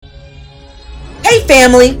Hey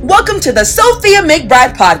family, welcome to the Sophia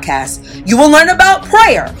McBride podcast. You will learn about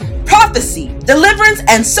prayer, prophecy, deliverance,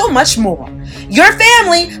 and so much more. Your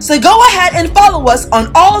family, so go ahead and follow us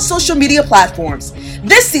on all social media platforms.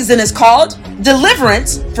 This season is called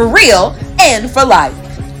Deliverance for Real and for Life.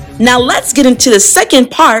 Now let's get into the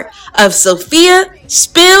second part of Sophia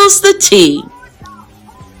Spills the Tea.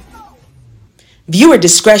 Viewer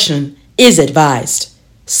discretion is advised.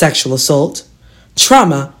 Sexual assault,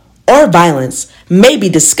 trauma, or violence may be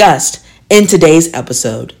discussed in today's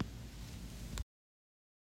episode.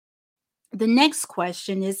 The next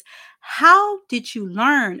question is, how did you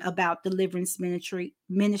learn about deliverance ministry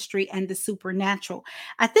and the supernatural?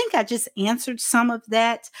 I think I just answered some of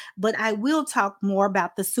that, but I will talk more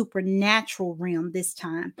about the supernatural realm this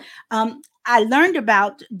time. I learned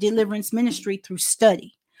about deliverance ministry through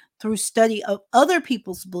study of other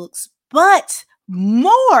people's books, but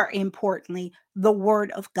more importantly, the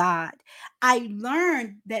word of God. I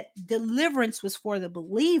learned that deliverance was for the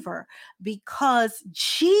believer because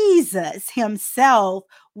Jesus himself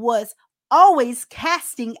was always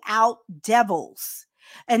casting out devils.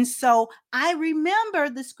 And so I remember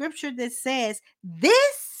the scripture that says,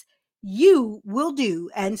 "This you will do,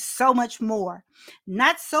 and so much more."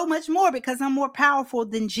 Not so much more because I'm more powerful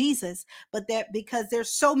than Jesus, but that because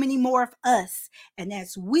there's so many more of us. And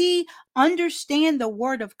as we understand the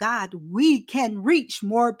word of God, we can reach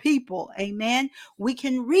more people. Amen. We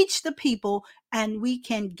can reach the people and we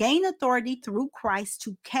can gain authority through Christ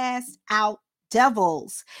to cast out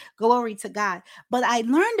devils. Glory to God. But I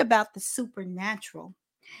learned about the supernatural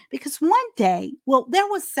because one day, well, there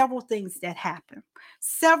was several things that happened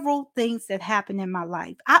in my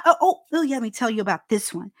life. Let me tell you about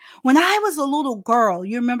this one. When I was a little girl,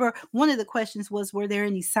 you remember one of the questions was, were there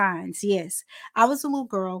any signs? Yes, I was a little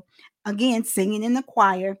girl, again, singing in the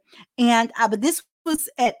choir. But this was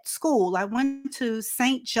at school. I went to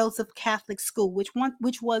St. Joseph Catholic School,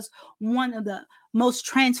 which was one of the most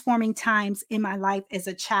transforming times in my life as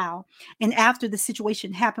a child. And after the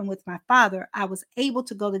situation happened with my father, I was able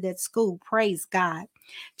to go to that school. Praise God.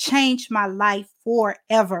 Changed my life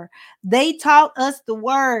forever. They taught us the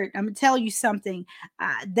word. I'm going to tell you something.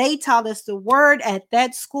 They taught us the word at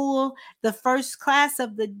that school. The first class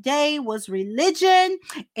of the day was religion.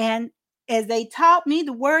 And as they taught me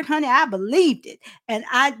the word, honey, I believed it. And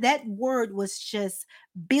that word was just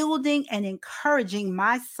building and encouraging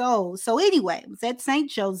my soul. So anyway, it was at St.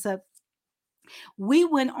 Joseph. We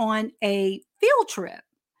went on a field trip.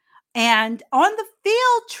 And on the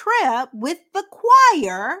field trip with the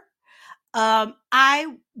choir,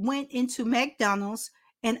 I went into McDonald's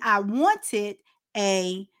and I wanted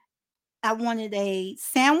a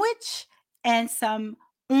sandwich and some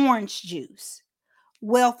orange juice.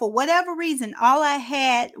 Well, for whatever reason, all I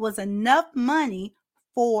had was enough money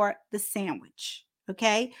for the sandwich.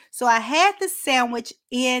 Okay. So I had the sandwich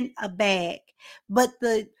in a bag, but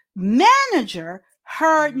the manager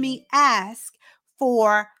heard me ask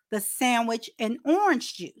for the sandwich and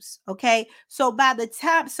orange juice. Okay. So by the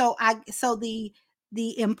time,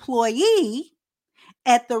 the employee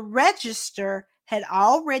at the register had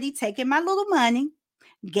already taken my little money,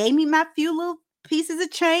 gave me my few little pieces of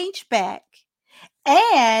change back,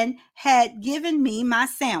 and had given me my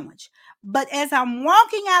sandwich. But as I'm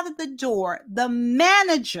walking out of the door, the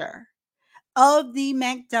manager of the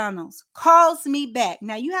McDonald's calls me back.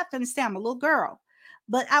 Now, you have to understand, I'm a little girl,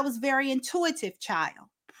 but I was very intuitive child,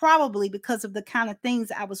 probably because of the kind of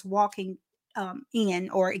things I was walking in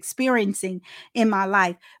or experiencing in my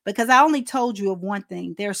life, because I only told you of one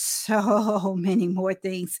thing. There's so many more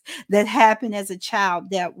things that happened as a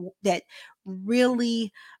child that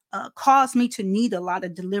really caused me to need a lot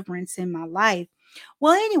of deliverance in my life.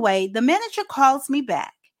 Well, anyway, the manager calls me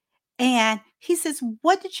back and he says,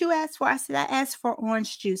 "What did you ask for?" I said, "I asked for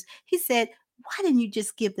orange juice." He said, "Why didn't you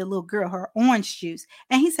just give the little girl her orange juice?"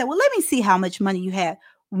 And he said, "Well, let me see how much money you have."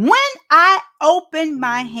 When I opened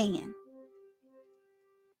my hand,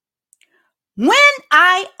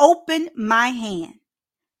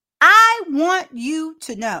 I want you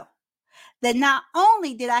to know that not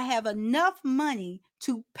only did I have enough money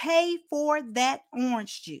to pay for that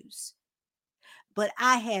orange juice, but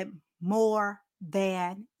I had more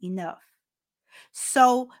than enough.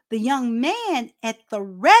 So the young man at the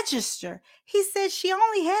register, he said she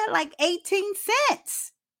only had like 18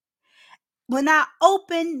 cents. When I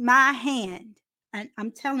opened my hand, and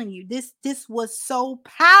I'm telling you, this was so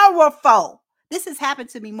powerful. This has happened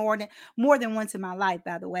to me more than once in my life,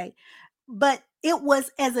 by the way. But it was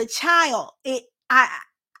as a child,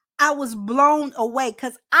 I was blown away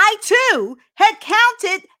because I too had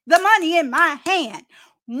counted the money in my hand.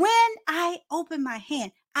 When I opened my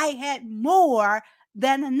hand, I had more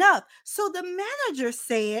than enough. So the manager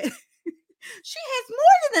said, she has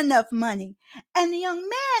more than enough money. And the young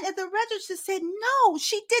man at the register said, no,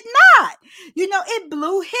 she did not. It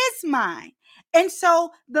blew his mind. And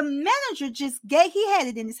so the manager he had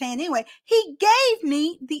it in his hand anyway. He gave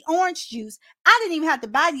me the orange juice. I didn't even have to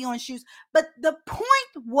buy the orange juice. But the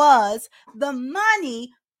point was the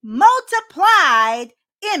money multiplied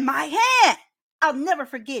in my hand. I'll never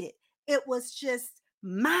forget it. It was just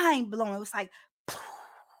mind blowing. It was like,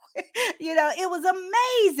 it was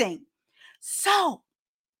amazing. So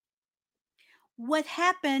what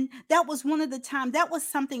happened, that was one of the times, that was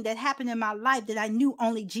something that happened in my life that I knew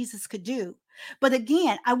only Jesus could do. But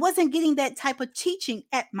again, I wasn't getting that type of teaching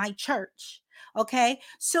at my church. Okay.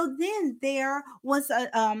 So then there was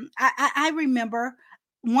I remember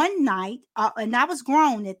one night, and I was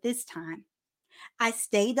grown at this time. I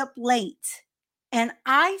stayed up late and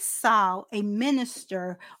I saw a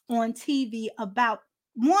minister on TV about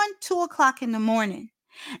 1, 2 o'clock in the morning.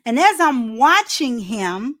 And as I'm watching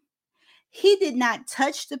him, he did not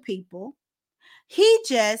touch the people. He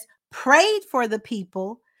just prayed for the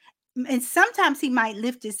people. And sometimes he might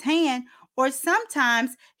lift his hand, or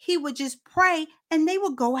sometimes he would just pray and they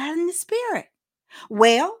would go out in the spirit.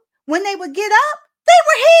 Well, when they would get up, they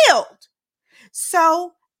were healed.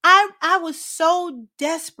 So I was so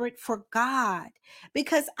desperate for God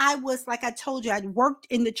because I was, like I told you, I'd worked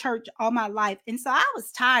in the church all my life. And so I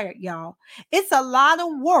was tired, y'all. It's a lot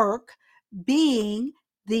of work being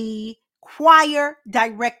the choir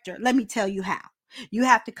director. Let me tell you how. You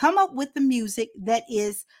have to come up with the music that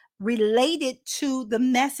is related to the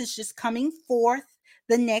message that's coming forth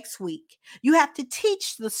the next week. You have to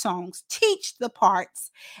teach the songs, teach the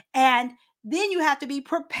parts, and then you have to be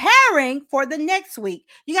preparing for the next week.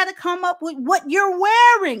 You got to come up with what you're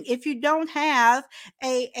wearing if you don't have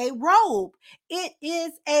a robe. It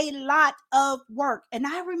is a lot of work. And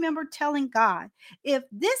I remember telling God, if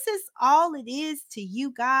this is all it is to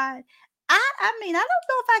you, God, I mean, I don't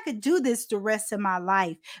know if I could do this the rest of my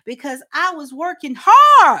life, because I was working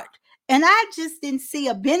hard and I just didn't see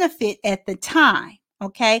a benefit at the time.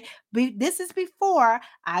 Okay. This is before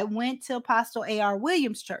I went to Apostle A.R.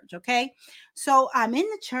 Williams' church. Okay. So I'm in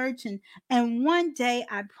the church, and one day,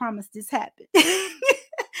 I promise this happened.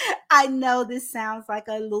 I know this sounds like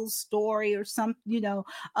a little story or something, you know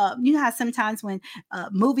how sometimes when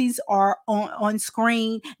movies are on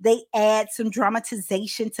screen, they add some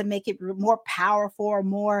dramatization to make it more powerful or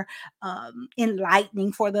more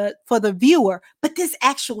enlightening for the viewer. But this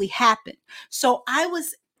actually happened. So I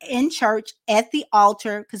was in church at the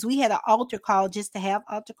altar, because we had an altar call just to have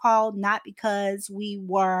altar call, not because we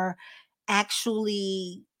were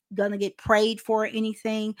actually gonna get prayed for or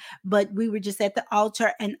anything, but we were just at the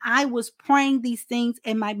altar, and I was praying these things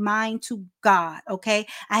in my mind to God. Okay,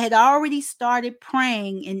 I had already started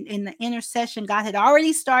praying in the intercession. God had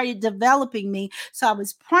already started developing me, so I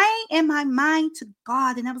was praying in my mind to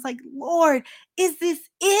God, and I was like, Lord, is this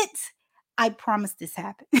it? I promise this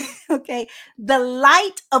happened. Okay, the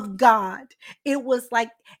light of God, it was like,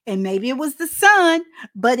 and maybe it was the sun,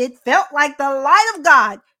 but it felt like the light of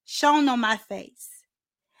God shone on my face.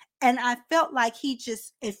 And I felt like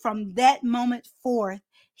from that moment forth,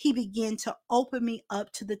 he began to open me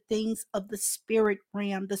up to the things of the spirit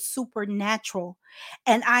realm, the supernatural.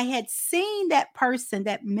 And I had seen that person,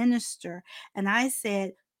 that minister, and I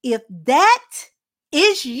said, if that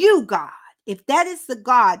is you, God, if that is the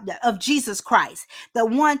God of Jesus Christ, the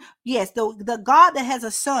one, yes, the God that has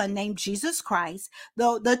a son named Jesus Christ,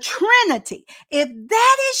 the Trinity, if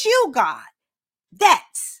that is you, God,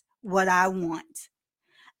 that's what I want.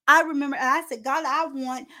 I remember, and I said, God, I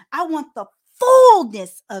want the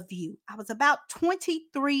fullness of you. I was about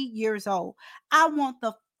 23 years old. I want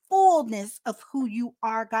the fullness of who you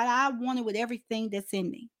are, God. I want it with everything that's in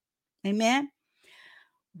me. Amen.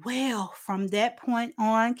 Well, from that point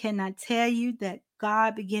on, can I tell you that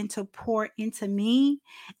God began to pour into me?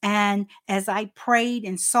 And as I prayed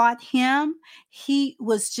and sought him, he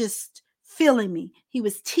was just filling me. He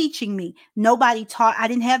was teaching me. I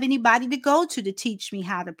didn't have anybody to go to teach me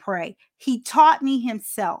how to pray. He taught me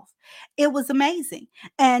himself. It was amazing.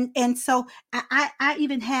 And so I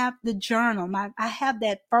even have the journal. I have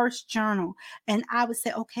that first journal. And I would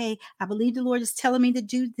say, okay, I believe the Lord is telling me to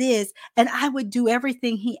do this. And I would do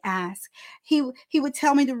everything he asked. He would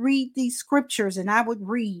tell me to read these scriptures, and I would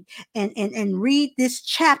read and read this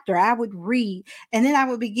chapter. I would read, and then I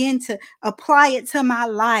would begin to apply it to my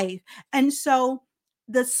life. And so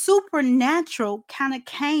the supernatural kind of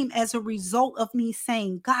came as a result of me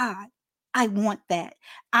saying, God, I want that.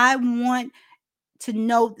 I want to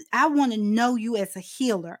know, I want to know you as a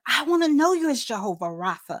healer. I want to know you as Jehovah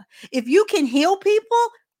Rapha. If you can heal people,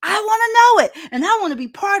 I want to know it, and I want to be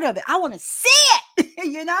part of it. I want to see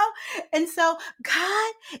it, And so,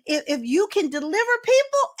 God, if you can deliver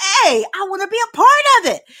people, hey, I want to be a part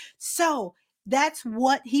of it. So that's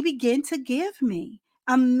what he began to give me.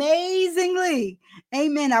 Amazingly.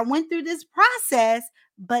 Amen. I went through this process,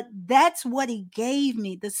 but that's what he gave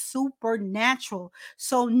me, the supernatural.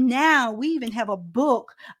 So now we even have a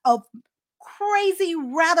book of crazy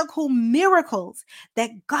radical miracles that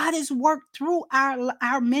God has worked through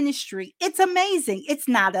our ministry. It's amazing. It's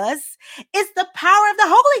not us. It's the power of the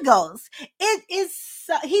Holy Ghost. It is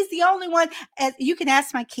he's the only one. As you can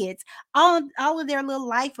ask my kids, all of their little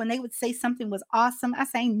life, when they would say something was awesome, I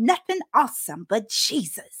say nothing awesome but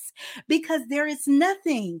Jesus, because there is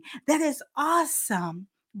nothing that is awesome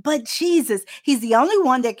but Jesus. He's the only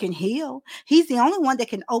one that can heal. He's the only one that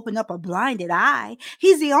can open up a blinded eye.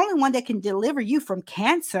 He's the only one that can deliver you from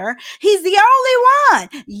cancer. He's the only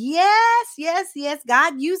one. Yes, yes, yes.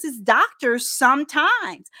 God uses doctors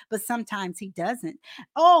sometimes, but sometimes he doesn't.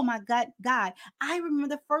 Oh my God. I remember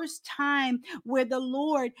the first time where the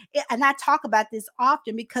Lord, and I talk about this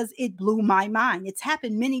often because it blew my mind. It's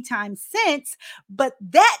happened many times since, but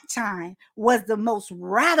that time was the most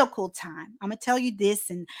radical time. I'm going to tell you this,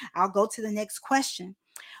 and I'll go to the next question.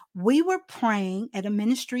 We were praying at a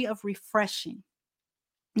ministry of refreshing.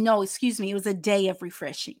 No, excuse me. It was a day of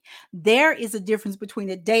refreshing. There is a difference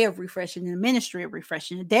between a day of refreshing and a ministry of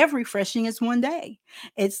refreshing. A day of refreshing is one day.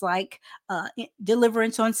 It's like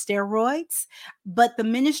deliverance on steroids, but the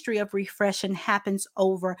ministry of refreshing happens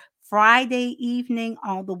over Friday evening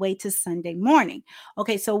all the way to Sunday morning.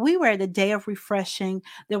 Okay, so we were at a day of refreshing.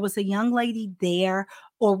 There was a young lady there,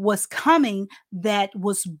 or was coming, that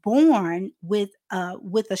was born with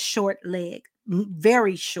a short leg,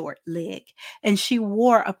 very short leg, and she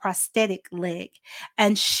wore a prosthetic leg,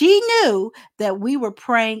 and she knew that we were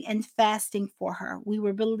praying and fasting for her. We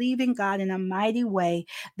were believing God in a mighty way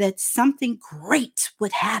that something great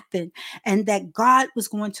would happen and that God was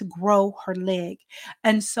going to grow her leg.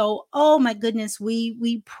 And so, oh my goodness,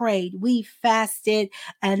 we prayed, we fasted,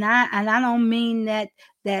 and I don't mean that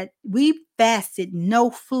we fasted, no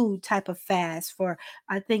food type of fast for,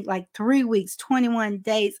 I think, like 3 weeks, 21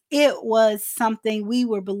 days. It was something. We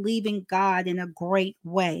were believing God in a great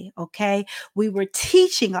way. Okay. We were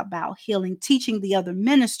teaching about healing, teaching the other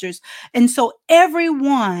ministers. And so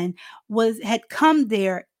everyone had come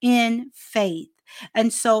there in faith.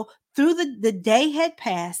 And so through the day had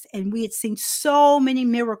passed, and we had seen so many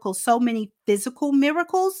miracles, so many physical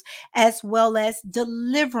miracles, as well as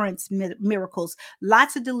deliverance miracles.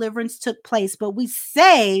 Lots of deliverance took place, but we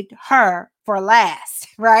saved her for last,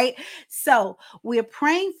 right? So we're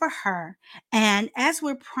praying for her. And as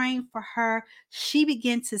we're praying for her, she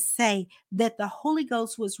began to say that the Holy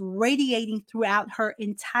Ghost was radiating throughout her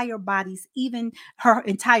entire bodies, even her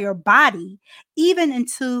entire body, even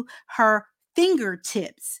into her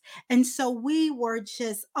fingertips. And so we were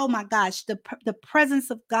just, oh my gosh, the presence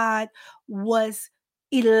of God was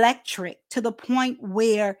electric, to the point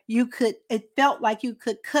where it felt like you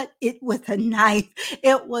could cut it with a knife.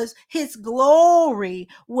 It was, his glory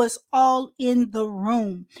was all in the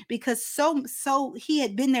room, because so he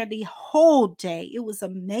had been there the whole day. It was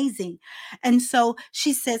amazing. And so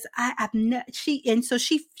she says,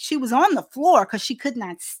 she was on the floor because she could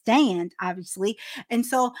not stand, obviously. And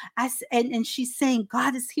so and she's saying,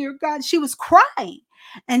 God is here, God. She was crying.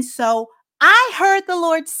 And so I heard the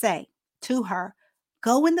Lord say to her,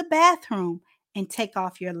 go in the bathroom and take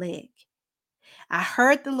off your leg. I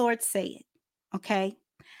heard the Lord say it. Okay.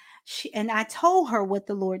 And I told her what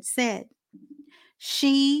the Lord said.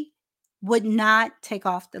 She would not take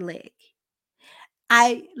off the leg.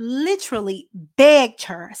 I literally begged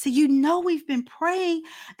her. I said, we've been praying,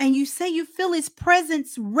 and you say you feel his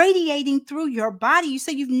presence radiating through your body. You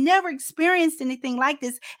say you've never experienced anything like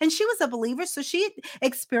this. And she was a believer, so she had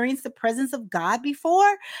experienced the presence of God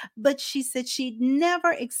before, but she said she'd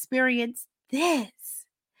never experienced this.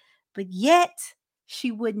 But yet she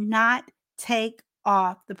would not take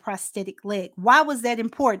off the prosthetic leg. Why was that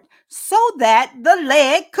important? So that the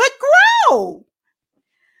leg could grow.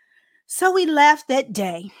 So we left that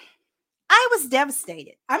day. I was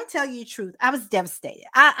devastated. I'm telling you the truth. I was devastated.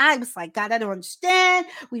 I was like, God, I don't understand.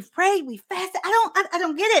 We've prayed, we fasted. I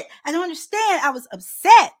don't get it. I don't understand. I was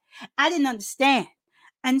upset. I didn't understand.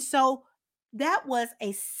 And so that was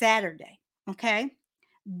a Saturday. Okay.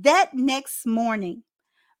 That next morning,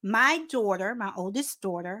 my daughter, my oldest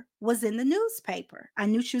daughter, was in the newspaper. I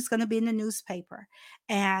knew she was going to be in the newspaper.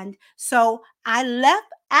 And so I left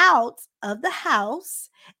out of the house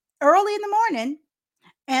early in the morning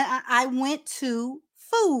And I went to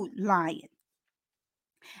Food Lion.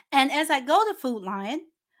 And as I go to Food Lion,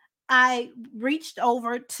 I reached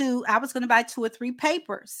over to, I was going to buy 2 or 3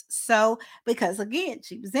 papers. So, because again,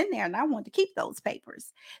 she was in there and I wanted to keep those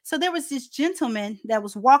papers. So there was this gentleman that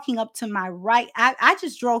was walking up to my right. I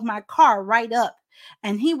just drove my car right up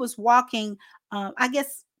and he was walking, I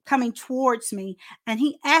guess, coming towards me. And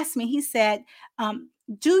he asked me, he said,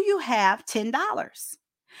 do you have $10?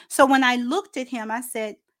 So when I looked at him, I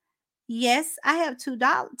said, yes, I have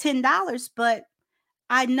 $10, but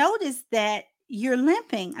I noticed that you're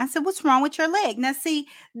limping. I said, what's wrong with your leg? Now, see,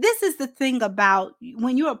 this is the thing about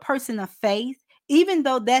when you're a person of faith, even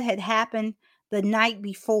though that had happened the night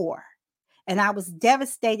before, and I was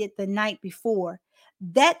devastated the night before,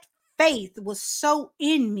 that faith was so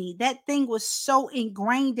in me. That thing was so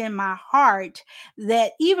ingrained in my heart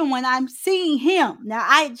that even when I'm seeing him, now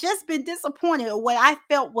I had just been disappointed, or what I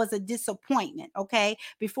felt was a disappointment, okay,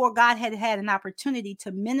 before God had had an opportunity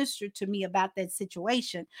to minister to me about that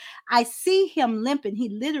situation. I see him limping. He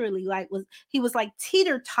literally he was like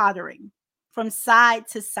teeter-tottering from side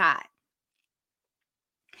to side.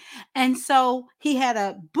 And so he had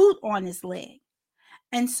a boot on his leg.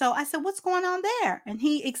 And so I said, what's going on there? And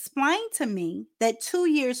he explained to me that 2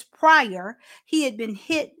 years prior, he had been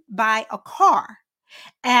hit by a car.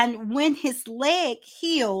 And when his leg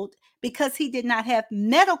healed, because he did not have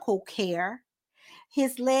medical care,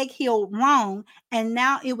 his leg healed wrong. And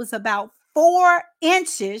now it was about 4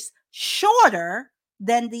 inches shorter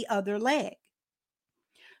than the other leg.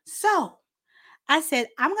 So I said,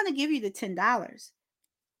 I'm going to give you the $10.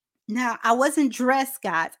 Now, I wasn't dressed,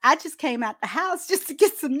 guys. I just came out the house just to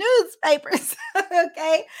get some newspapers.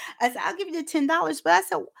 Okay. I said, I'll give you the $10. But I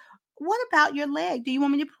said, what about your leg? Do you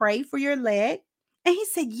want me to pray for your leg? And he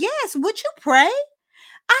said, yes. Would you pray?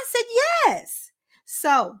 I said, yes.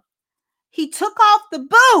 So he took off the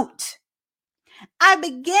boot. I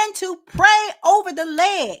began to pray over the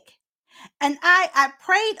leg. And I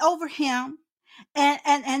prayed over him.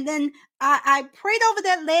 And then I prayed over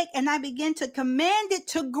that leg and I began to command it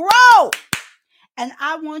to grow. And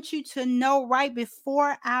I want you to know, right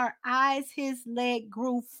before our eyes, his leg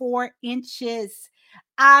grew 4 inches.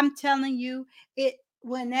 I'm telling you, it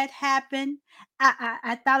when that happened,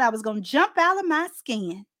 I thought I was going to jump out of my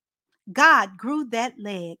skin. God grew that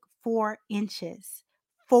leg 4 inches.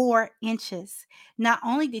 4 inches. Not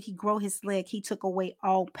only did he grow his leg, he took away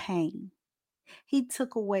all pain. He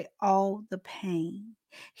took away all the pain.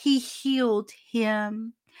 He healed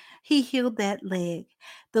him. He healed that leg.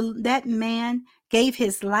 That man gave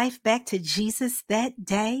his life back to Jesus that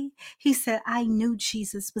day. He said, I knew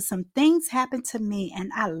Jesus, but some things happened to me and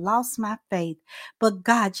I lost my faith. But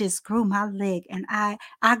God just grew my leg and I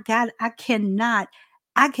cannot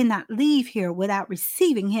leave here without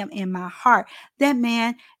receiving him in my heart. That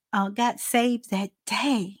man got saved that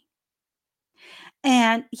day.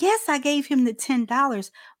 And yes, I gave him the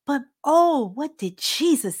 $10, but oh, what did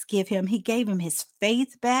Jesus give him? He gave him his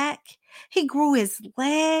faith back. He grew his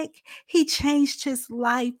leg. He changed his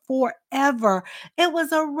life forever. It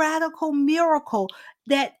was a radical miracle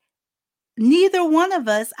that neither one of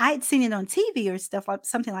us, I'd seen it on TV or stuff like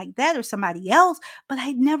something like that or somebody else, but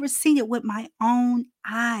I'd never seen it with my own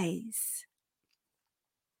eyes.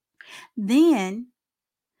 Then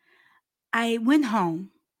I went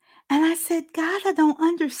home. And I said, God, I don't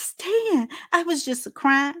understand. I was just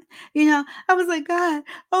crying. I was like, God,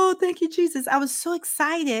 oh, thank you, Jesus. I was so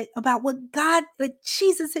excited about what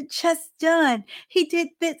Jesus had just done. He did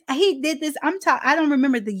this. I don't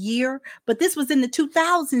remember the year, but this was in the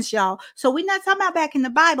 2000s, y'all. So we're not talking about back in the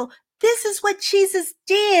Bible. This is what Jesus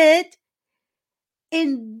did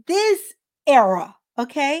in this era.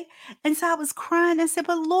 Okay. And so I was crying. I said,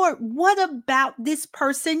 but Lord, what about this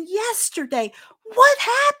person yesterday? What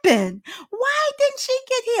happened? Why didn't she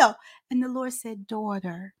get healed? And the Lord said,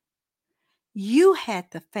 daughter, you had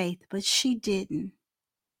the faith, but she didn't.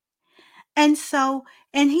 And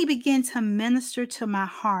he began to minister to my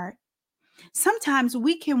heart. Sometimes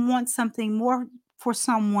we can want something more for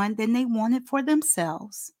someone than they want it for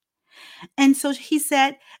themselves. And so he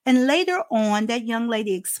said, and later on, that young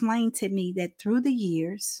lady explained to me that through the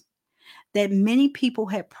years, that many people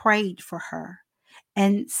had prayed for her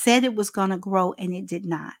and said it was going to grow, and it did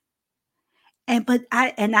not. And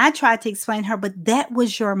I tried to explain to her, but that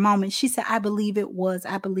was your moment. She said, I believe it was.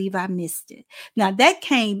 I believe I missed it. Now that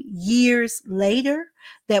came years later,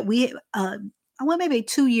 that maybe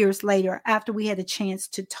 2 years later, after we had a chance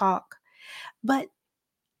to talk. But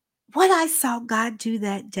what I saw God do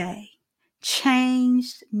that day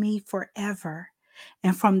changed me forever.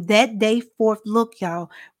 And from that day forth, look, y'all,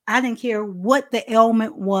 I didn't care what the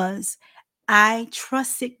ailment was. I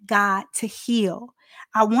trusted God to heal.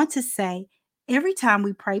 I want to say every time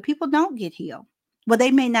we pray, people don't get healed. Well,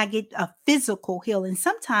 they may not get a physical healing.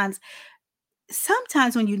 Sometimes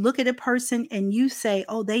when you look at a person and you say,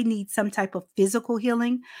 oh, they need some type of physical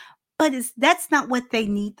healing, but that's not what they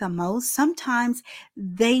need the most. Sometimes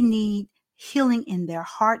they need healing in their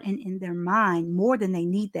heart and in their mind more than they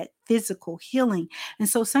need that physical healing. And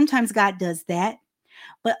so sometimes God does that.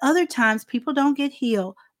 But other times people don't get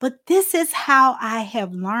healed. But this is how I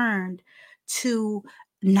have learned to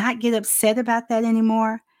not get upset about that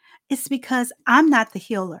anymore. It's because I'm not the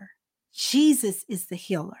healer. Jesus is the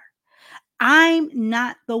healer. I'm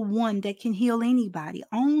not the one that can heal anybody.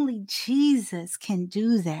 Only Jesus can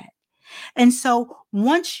do that. And so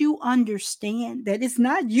once you understand that it's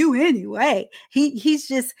not you anyway, he's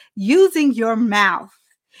just using your mouth,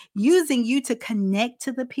 using you to connect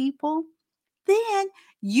to the people, then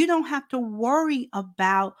you don't have to worry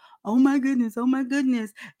about, oh my goodness,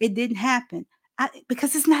 it didn't happen.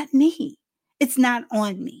 Because it's not me. It's not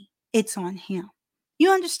on me. It's on him.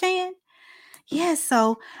 You understand? Yeah,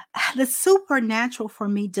 so the supernatural for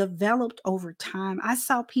me developed over time. I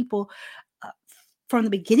saw people uh, from the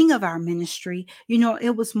beginning of our ministry,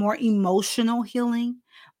 it was more emotional healing,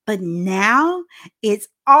 but now it's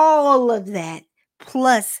all of that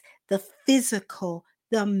plus the physical,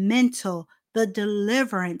 the mental, the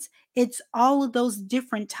deliverance. It's all of those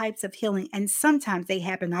different types of healing. And sometimes they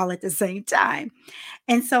happen all at the same time.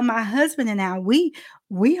 And so my husband and I, we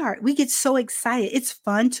get so excited. It's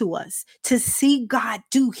fun to us to see God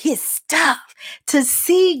do his stuff, to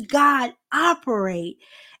see God operate.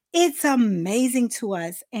 It's amazing to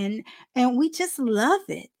us, and we just love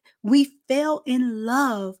it. We fell in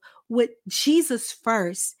love with Jesus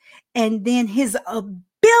first, and then his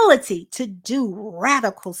ability to do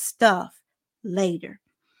radical stuff later.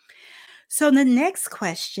 So the next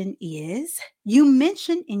question is, you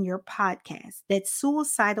mentioned in your podcast that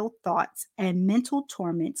suicidal thoughts and mental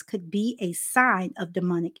torments could be a sign of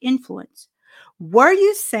demonic influence. Were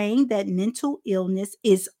you saying that mental illness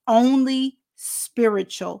is only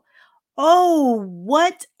spiritual? Oh,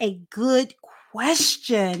 what a good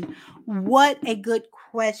question. What a good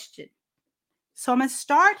question. So I'm going to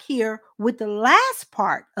start here with the last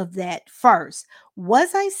part of that first.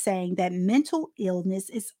 Was I saying that mental illness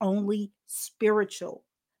is only spiritual?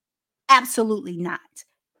 Absolutely not.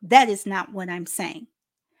 That is not what I'm saying.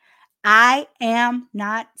 I am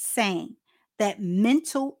not saying that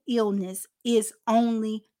mental illness is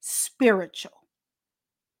only spiritual.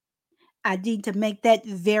 I need to make that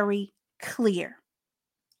very clear.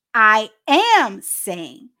 I am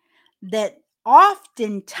saying that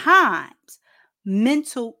oftentimes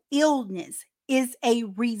mental illness is a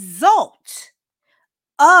result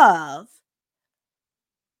of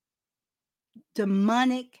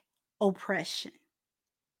demonic oppression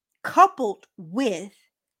coupled with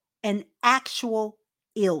an actual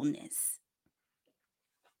illness.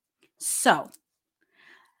 So,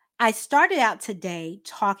 I started out today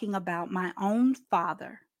talking about my own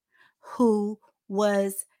father who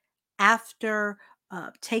was after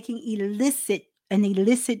taking an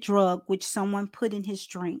illicit drug which someone put in his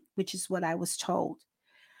drink, which is what I was told,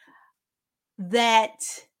 that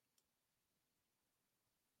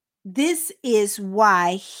this is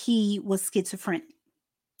why he was schizophrenic.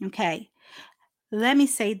 Okay. Let me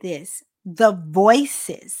say this. The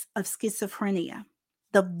voices of schizophrenia,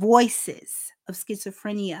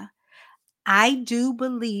 I do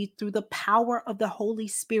believe through the power of the Holy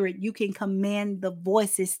Spirit, you can command the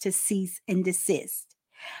voices to cease and desist.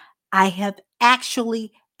 I have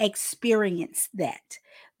actually experienced that.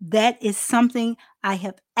 That is something I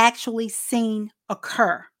have actually seen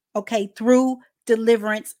occur, okay, through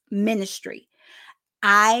deliverance ministry.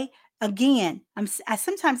 I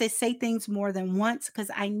sometimes I say things more than once because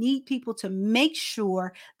I need people to make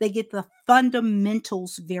sure they get the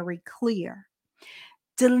fundamentals very clear.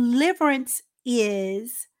 Deliverance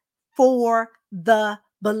is for the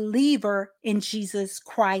believer in Jesus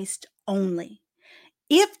Christ only.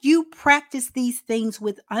 If you practice these things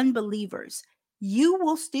with unbelievers, you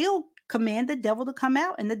will still command the devil to come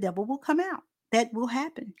out and the devil will come out. That will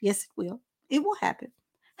happen. Yes, it will. It will happen.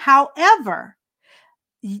 However,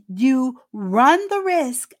 you run the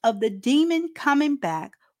risk of the demon coming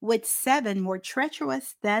back with 7 more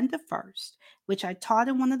treacherous than the first, which I taught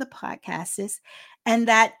in one of the podcasts, and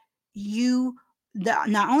that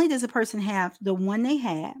not only does a person have the one they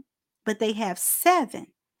had, but they have 7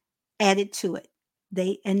 added to it.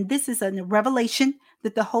 And this is a revelation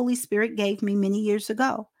that the Holy Spirit gave me many years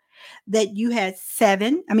ago, that you had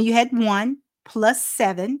 1 plus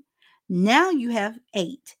 7. Now you have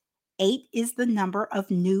 8. 8 is the number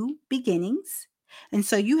of new beginnings. And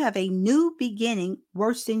so you have a new beginning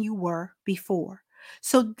worse than you were before.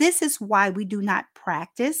 So this is why we do not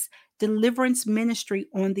practice deliverance ministry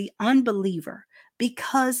on the unbeliever,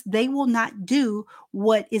 because they will not do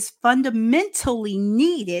what is fundamentally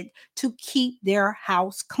needed to keep their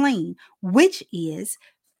house clean, which is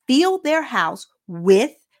fill their house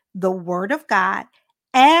with the word of God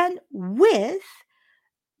and with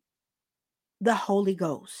the Holy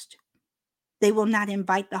Ghost. They will not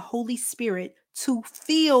invite the Holy Spirit to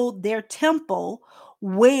fill their temple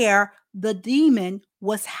where the demon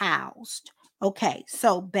was housed. Okay,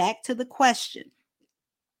 so back to the question.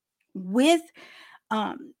 With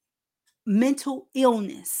um, mental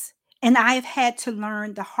illness, and I've had to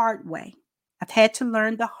learn the hard way. I've had to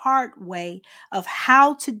learn the hard way of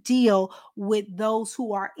how to deal with those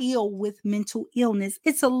who are ill with mental illness.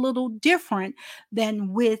 It's a little different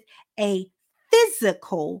than with a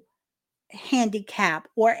physical handicap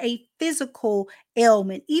or a physical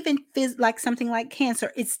ailment, even like something like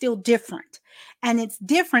cancer. It's still different. And it's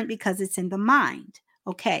different because it's in the mind.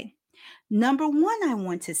 Okay. Number one, I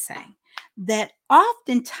want to say that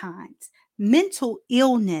oftentimes mental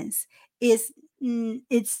illness is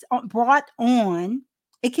it's brought on.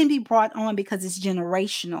 It can be brought on because it's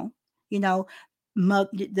generational. You know,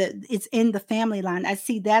 it's in the family line. I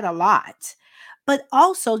see that a lot. But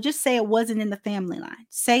also, just say it wasn't in the family line.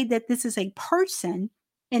 Say that this is a person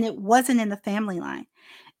and it wasn't in the family line.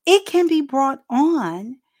 It can be brought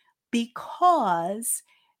on because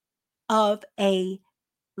of a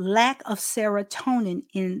lack of serotonin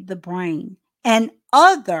in the brain and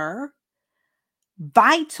other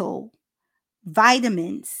vital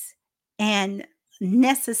vitamins and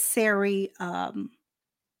necessary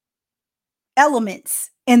elements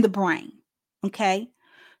in the brain. Okay.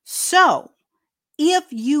 So if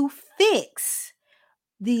you fix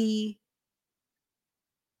the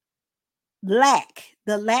lack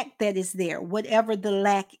that is there, whatever the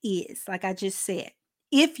lack is, like I just said,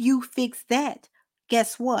 if you fix that,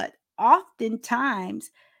 guess what?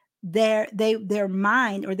 Oftentimes their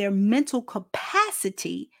mind or their mental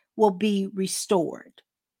capacity will be restored.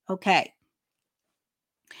 Okay.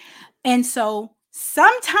 And so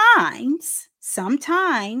sometimes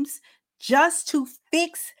just to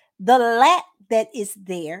fix the lack that is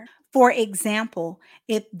there, for example,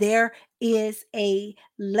 if there is a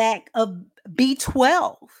lack of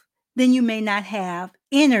B12, then you may not have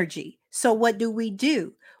energy. So what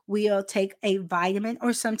do? We'll take a vitamin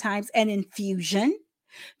or sometimes an infusion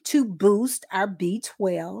to boost our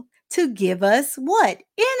B12 to give us what?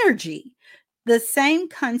 Energy. The same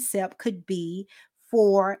concept could be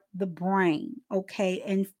for the brain, okay?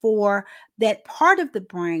 And for that part of the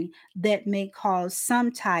brain that may cause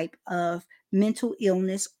some type of mental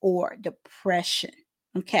illness or depression,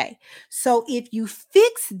 okay? So if you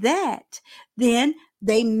fix that, then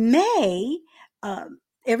they may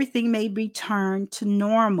everything may return to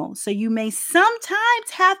normal. So you may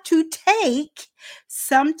sometimes have to take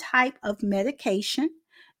some type of medication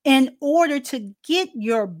in order to get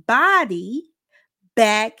your body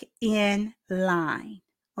back in line.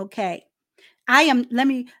 Okay. Let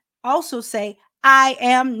me also say, I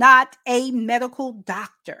am not a medical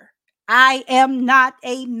doctor. I am not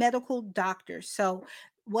a medical doctor. So,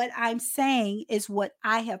 what I'm saying is what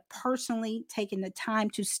I have personally taken the time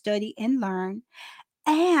to study and learn.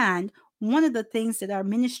 And one of the things that our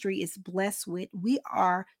ministry is blessed with, we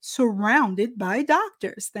are surrounded by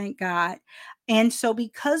doctors, thank God. And so,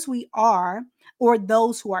 because we are, or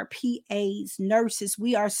those who are PAs, nurses,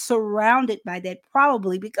 we are surrounded by that,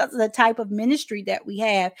 probably because of the type of ministry that we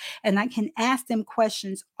have. And I can ask them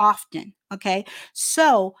questions often. Okay.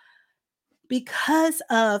 So, because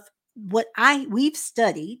of what we've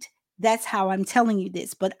studied, that's how I'm telling you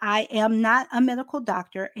this. But I am not a medical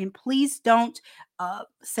doctor, and please don't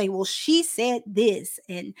say, well, she said this,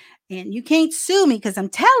 and you can't sue me because I'm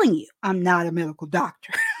telling you I'm not a medical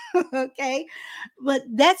doctor. Okay. But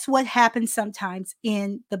that's what happens sometimes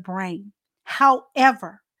in the brain.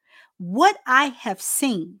 However, what I have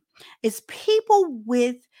seen is people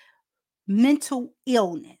with mental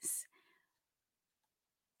illness,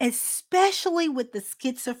 especially with the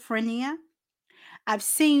schizophrenia, I've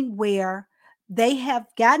seen where they have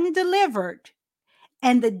gotten delivered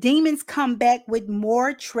and the demons come back with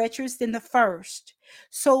more treacherous than the first.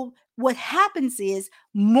 So what happens is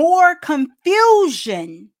more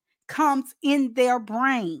confusion comes in their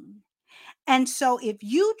brain. And so if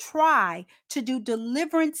you try to do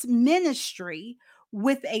deliverance ministry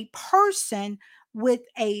with a person with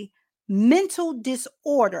a mental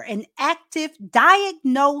disorder, an active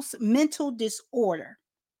diagnosed mental disorder,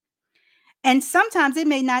 And sometimes it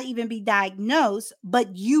may not even be diagnosed,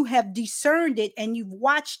 but you have discerned it and you've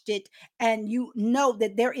watched it and you know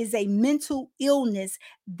that there is a mental illness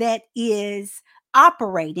that is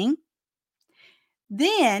operating.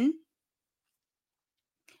 Then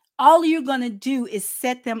all you're going to do is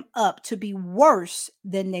set them up to be worse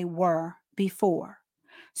than they were before.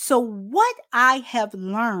 So, what I have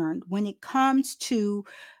learned when it comes to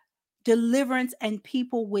deliverance and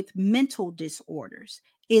people with mental disorders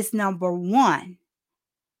is number one,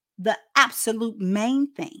 the absolute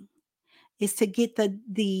main thing is to get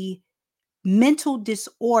the mental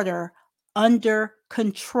disorder under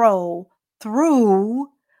control through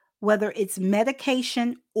whether it's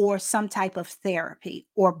medication or some type of therapy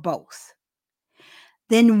or both.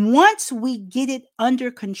 Then once we get it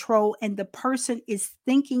under control and the person is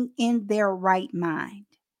thinking in their right mind,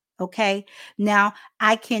 okay? Now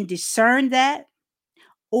I can discern that,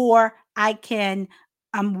 or I'm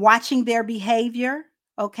watching their behavior,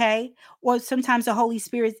 okay? Or sometimes the Holy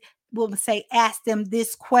Spirit will say, ask them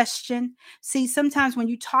this question. See, sometimes when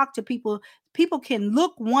you talk to people, people can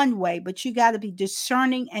look one way, but you got to be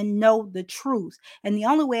discerning and know the truth. And the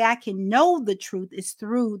only way I can know the truth is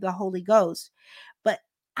through the Holy Ghost. But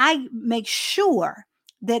I make sure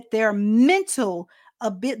that their mental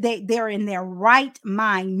they're in their right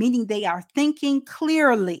mind, meaning they are thinking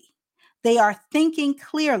clearly. They are thinking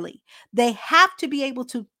clearly. They have to be able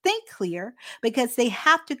to think clear because they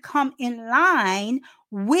have to come in line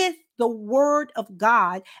with the word of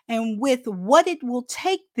God and with what it will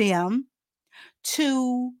take them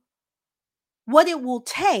to what it will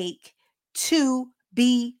take to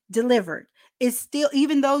be delivered. It's still,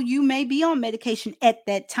 even though you may be on medication at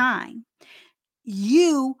that time,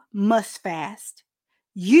 you must fast.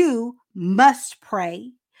 You must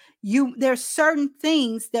pray. There's certain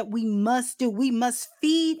things that we must do. We must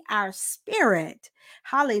feed our spirit,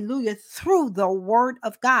 hallelujah, through the word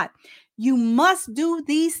of God. You must do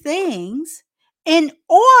these things in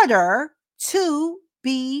order to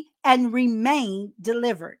be and remain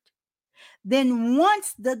delivered. Then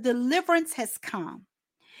once the deliverance has come,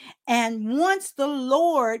 and once the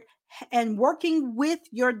Lord and working with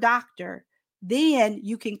your doctor, then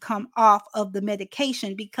you can come off of the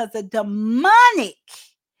medication because the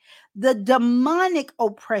demonic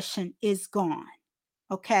oppression is gone.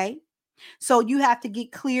 Okay. So you have to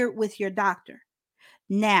get clear with your doctor.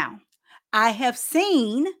 Now, I have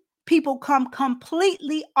seen people come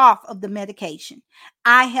completely off of the medication.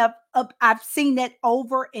 I've seen that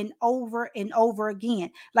over and over and over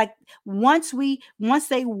again. Like once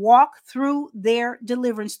they walk through their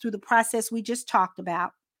deliverance through the process we just talked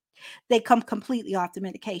about, they come completely off the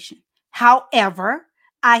medication. However,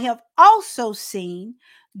 I have also seen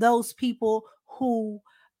those people who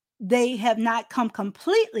they have not come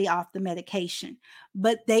completely off the medication,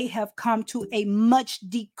 but they have come to a much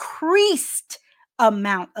decreased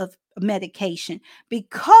amount of medication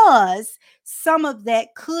because some of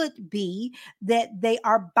that could be that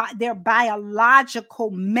their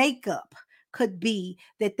biological makeup could be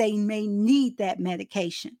that they may need that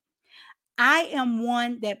medication. I am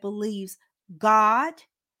one that believes God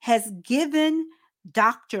has given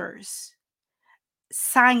doctors,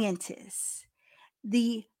 scientists,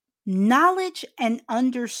 the knowledge and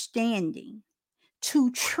understanding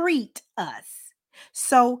to treat us.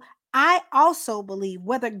 So I also believe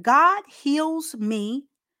whether God heals me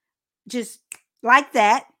just like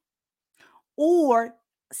that, or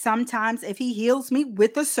sometimes if he heals me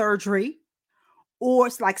with a surgery, or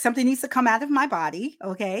it's like something needs to come out of my body,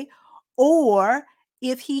 okay? Or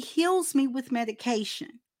if he heals me with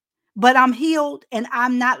medication, but I'm healed and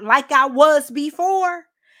I'm not like I was before,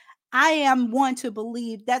 I am one to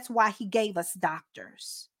believe that's why he gave us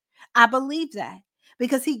doctors. I believe that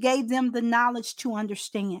because he gave them the knowledge to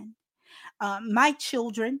understand. My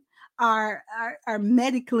children are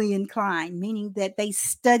medically inclined, meaning that they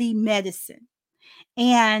study medicine.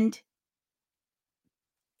 And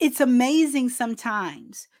it's amazing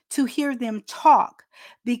sometimes to hear them talk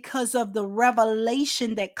because of the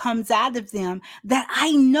revelation that comes out of them that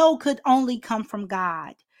I know could only come from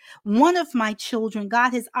God. One of my children,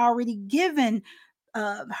 God has already given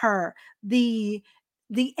her the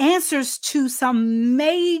answers to some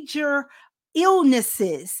major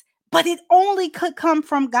illnesses, but it only could come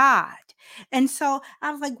from God. And so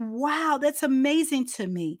I was like, wow, that's amazing to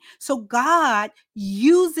me. So God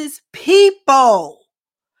uses people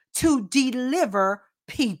to deliver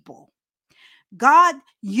people. God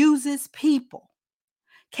uses people.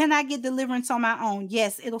 Can I get deliverance on my own?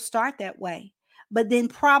 Yes, it'll start that way. But then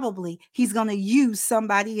probably he's going to use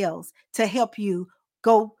somebody else to help you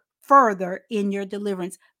go further in your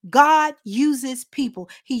deliverance. God uses people.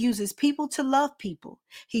 He uses people to love people.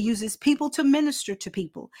 He uses people to minister to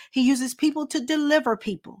people. He uses people to deliver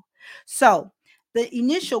people. So the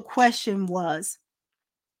initial question was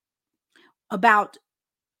about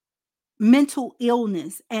mental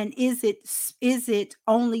illness, and is it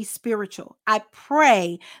only spiritual? I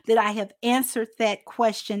pray that I have answered that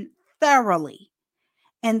question thoroughly.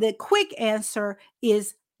 And the quick answer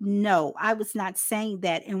is no. I was not saying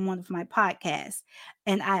that in one of my podcasts.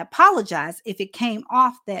 And I apologize if it came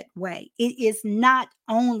off that way. It is not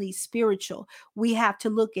only spiritual. We have to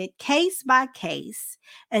look at case by case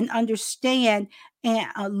and understand, and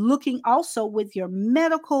looking also with your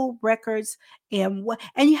medical records, and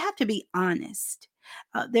you have to be honest.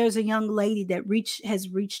 There's a young lady that has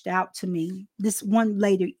reached out to me. This one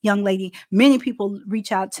young lady, many people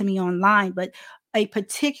reach out to me online, but a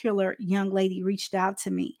particular young lady reached out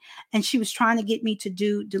to me, and she was trying to get me to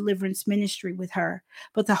do deliverance ministry with her.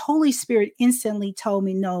 But the Holy Spirit instantly told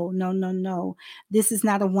me, no, no, no, no. This is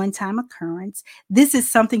not a one-time occurrence. This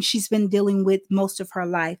is something she's been dealing with most of her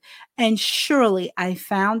life. And surely I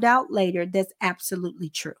found out later that's absolutely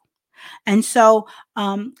true. And so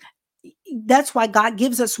that's why God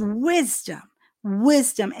gives us wisdom.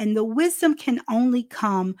 And the wisdom can only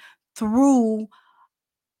come through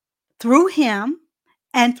him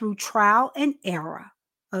and through trial and error.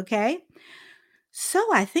 Okay. So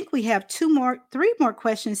I think we have three more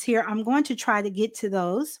questions here. I'm going to try to get to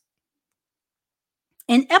those.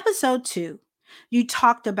 In episode 2, you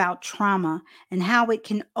talked about trauma and how it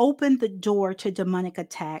can open the door to demonic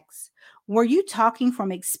attacks. Were you talking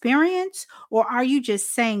from experience, or are you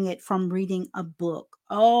just saying it from reading a book?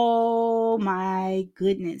 Oh my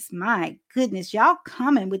goodness. Y'all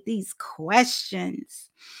coming with these questions.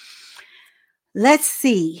 Let's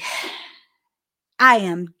see. I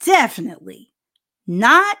am definitely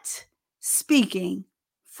not speaking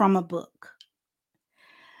from a book.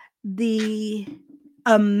 The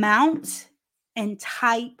amount and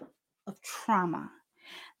type of trauma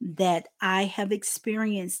that I have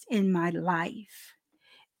experienced in my life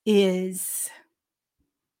is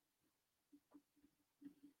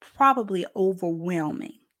probably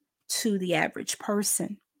overwhelming to the average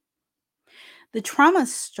person. The trauma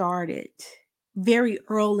started very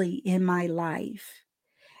early in my life.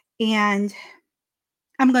 And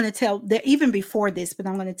I'm going to tell that even before this, but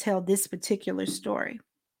I'm going to tell this particular story.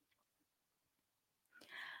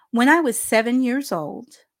 When I was 7 years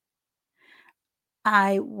old,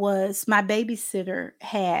 my babysitter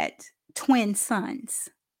had twin sons.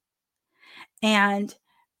 And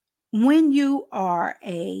when you are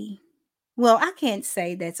I can't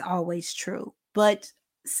say that's always true, but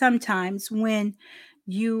sometimes when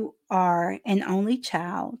you are an only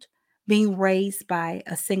child being raised by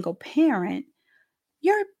a single parent,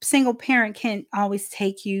 your single parent can always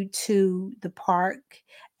take you to the park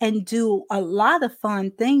and do a lot of fun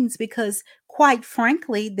things because, quite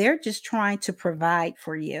frankly, they're just trying to provide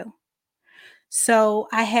for you. So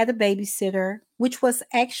I had a babysitter, which was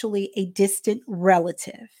actually a distant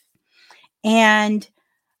relative. And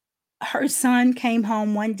her son came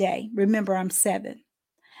home one day. Remember, I'm 7.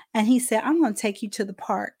 And he said, I'm going to take you to the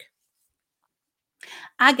park.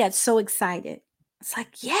 I got so excited. It's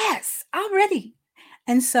like, yes, I'm ready.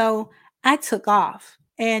 And so I took off.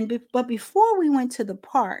 But before we went to the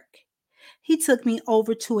park, he took me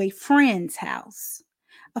over to a friend's house,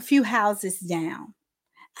 a few houses down.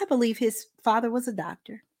 I believe his father was a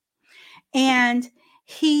doctor. And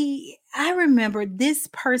I remember this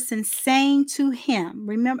person saying to him,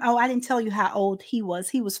 I didn't tell you how old he was.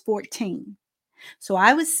 He was 14. So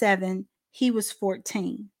I was 7, he was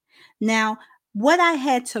 14. Now, what I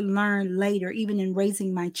had to learn later, even in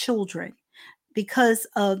raising my children, because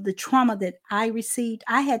of the trauma that I received,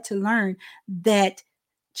 I had to learn that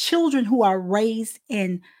children who are raised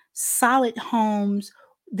in solid homes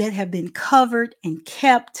that have been covered and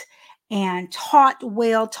kept and taught the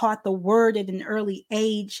word at an early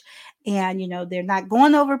age, and they're not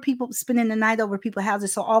going over people, spending the night over people's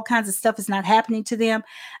houses, so all kinds of stuff is not happening to them.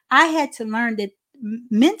 I had to learn that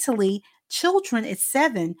mentally, children at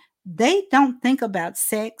 7, they don't think about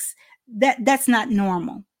sex. That's not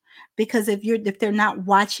normal, because if they're not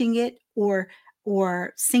watching it or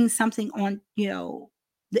seeing something on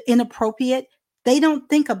the inappropriate, they don't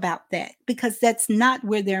think about that because that's not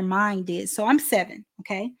where their mind is. So I'm 7,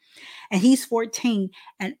 okay, and he's 14,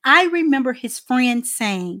 and I remember his friend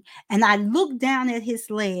saying, and I looked down at his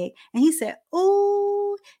leg, and he said,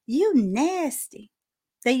 "Oh, you nasty."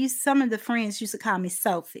 Some of the friends used to call me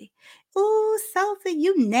Sophie. "Ooh, Sophie,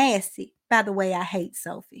 you nasty." By the way, I hate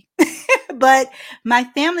Sophie. But my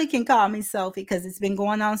family can call me Sophie because it's been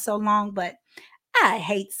going on so long, but I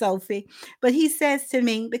hate Sophie. But he says to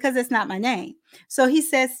me, because it's not my name. So he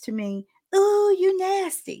says to me, "Ooh, you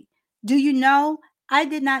nasty." Do you know? I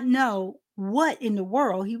did not know what in the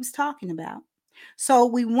world he was talking about. So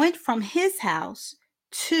we went from his house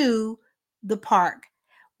to the park.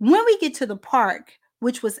 When we get to the park,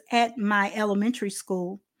 which was at my elementary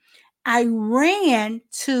school, I ran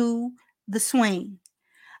to the swing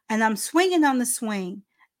and I'm swinging on the swing.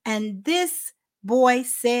 And this boy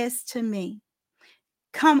says to me,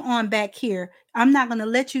 "Come on back here. I'm not going to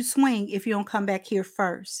let you swing if you don't come back here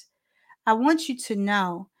first." I want you to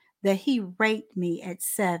know that he raped me at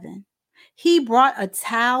 7. He brought a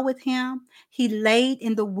towel with him. He laid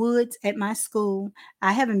in the woods at my school.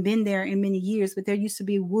 I haven't been there in many years, but there used to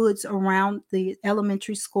be woods around the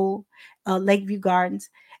elementary school, Lakeview Gardens.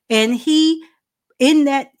 And he, in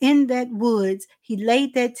that woods, he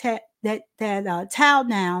laid that towel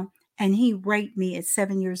down, and he raped me at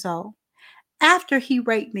 7 years old. After he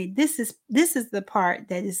raped me, this is the part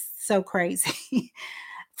that is so crazy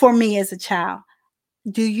for me as a child.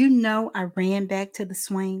 Do you know I ran back to the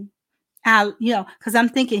swing? Because I'm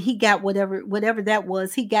thinking he got whatever that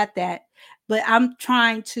was, he got that. But I'm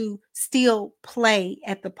trying to still play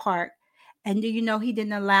at the park. And do you know he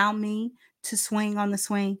didn't allow me to swing on the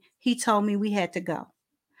swing? He told me we had to go.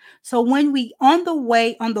 So when we on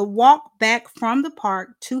the walk back from the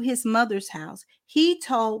park to his mother's house, he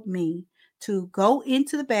told me to go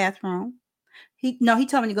into the bathroom. He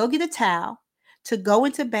told me to go get a towel, to go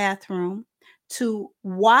into the bathroom, to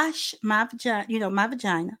wash my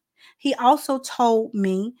vagina. He also told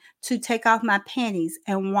me to take off my panties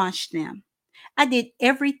and wash them. I did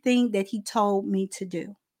everything that he told me to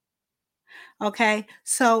do. Okay,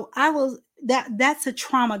 so that's a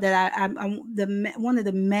trauma that I'm one of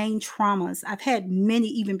the main traumas. I've had many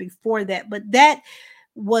even before that, but that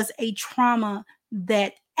was a trauma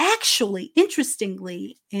that actually,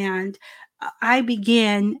 interestingly, and I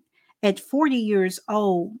began at 40 years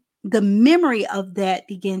old. The memory of that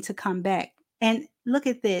began to come back. And look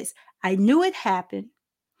at this. I knew it happened,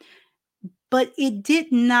 but it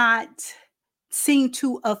did not seem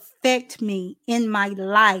to affect me in my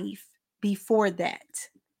life before that.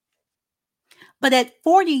 But at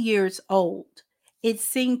 40 years old, it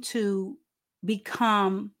seemed to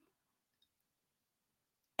become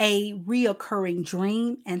a reoccurring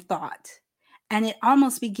dream and thought, and it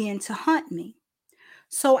almost began to haunt me.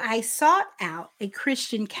 So I sought out a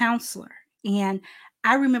Christian counselor. And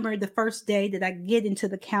I remember the first day that I get into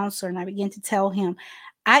the counselor and I began to tell him,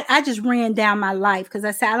 I just ran down my life because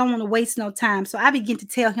I said, I don't want to waste no time. So I began to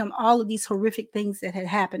tell him all of these horrific things that had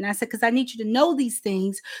happened. I said, because I need you to know these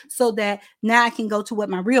things so that now I can go to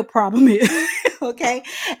what my real problem is. Okay.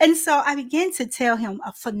 And so I began to tell him,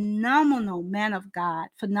 a phenomenal man of God.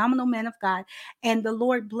 And the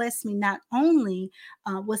Lord blessed me. Not only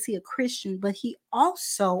was he a Christian, but he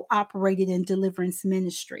also operated in deliverance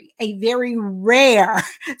ministry, a very rare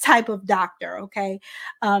type of doctor. Okay.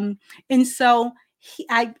 And so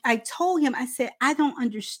I told him, I said, I don't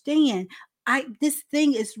understand. This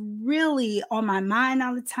thing is really on my mind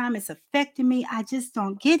all the time. It's affecting me. I just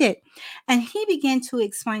don't get it. And he began to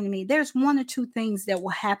explain to me there's one or two things that will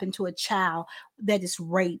happen to a child that is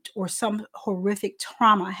raped or some horrific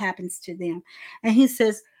trauma happens to them. And he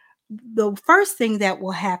says, the first thing that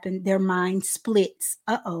will happen, their mind splits.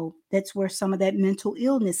 That's where some of that mental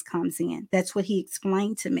illness comes in. That's what he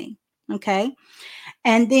explained to me. Okay.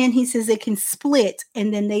 And then he says it can split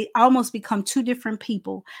and then they almost become two different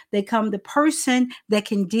people. They come the person that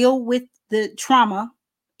can deal with the trauma,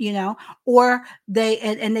 or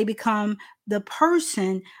and they become the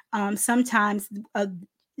person sometimes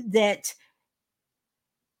that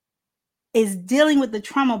is dealing with the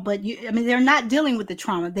trauma, but they're not dealing with the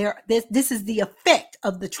trauma. This is the effect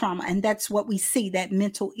of the trauma, and that's what we see, that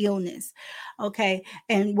mental illness. Okay,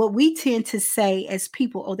 and what we tend to say as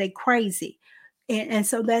people, oh, they crazy, and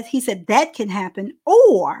so that he said that can happen,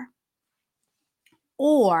 or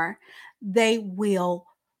they will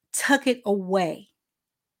tuck it away.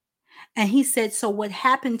 And he said, so what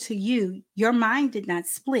happened to you, your mind did not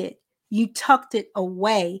split. You tucked it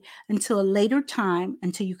away until a later time,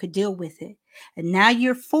 until you could deal with it. And now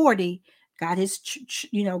you're 40. God has,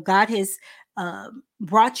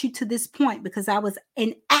 brought you to this point because I was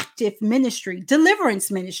in active ministry,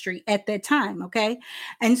 deliverance ministry at that time. Okay.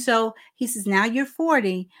 And so he says, now you're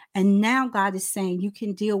 40. And now God is saying you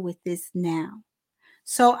can deal with this now.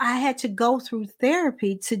 So I had to go through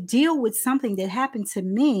therapy to deal with something that happened to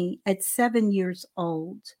me at 7 years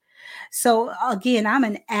old. So again, I'm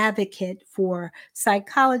an advocate for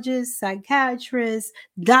psychologists, psychiatrists,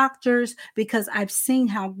 doctors, because I've seen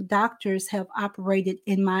how doctors have operated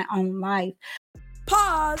in my own life.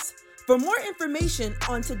 Pause. For more information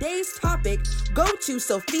on today's topic, go to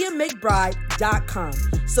SophiaMcBride.com.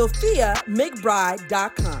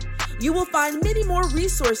 SophiaMcBride.com. You will find many more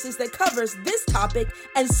resources that covers this topic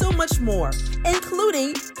and so much more,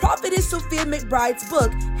 including Prophetess Sophia McBride's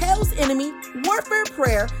book, Hell's Enemy, Warfare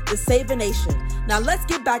Prayer to Save a Nation. Now let's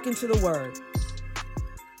get back into the word.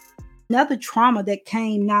 Another trauma that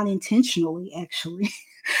came not intentionally, actually,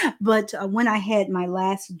 but when I had my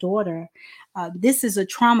last daughter, this is a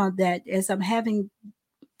trauma that, as I'm having,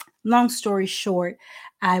 long story short,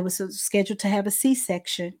 I was scheduled to have a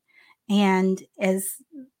C-section. And as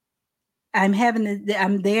I'm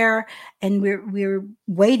there and we're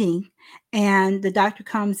waiting, and the doctor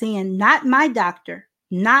comes in, not my doctor,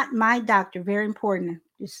 very important.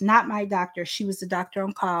 It's not my doctor. She was the doctor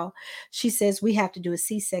on call. She says, we have to do a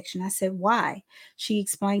C-section. I said, why? She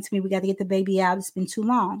explained to me, we got to get the baby out. It's been too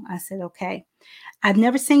long. I said, okay. I've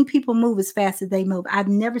never seen people move as fast as they move. I've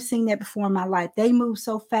never seen that before in my life. They move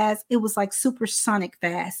so fast. It was like supersonic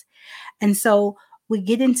fast. And so we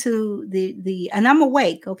get into and I'm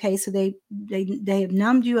awake. Okay. So they have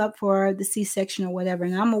numbed you up for the C-section or whatever.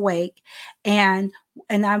 And I'm awake. And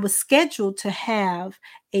I was scheduled to have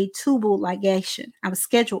a tubal ligation. I was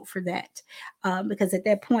scheduled for that because at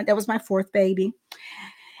that point, that was my fourth baby.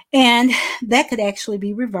 And that could actually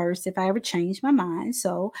be reversed if I ever changed my mind.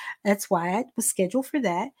 So that's why I was scheduled for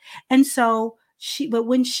that. And so but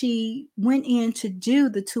when she went in to do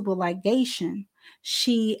the tubal ligation,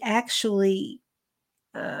 she actually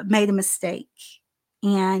made a mistake.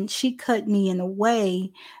 And she cut me in a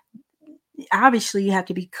way, obviously you have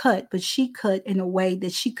to be cut, but she cut in a way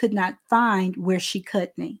that she could not find where she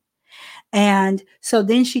cut me. And so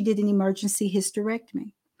then she did an emergency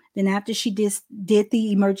hysterectomy. Then after she did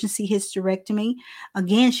the emergency hysterectomy,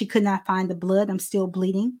 again, she could not find the blood. I'm still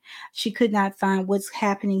bleeding. She could not find what's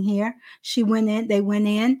happening here. They went in,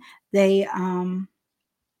 they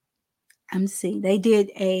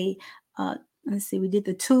did we did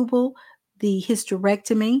the tubal, the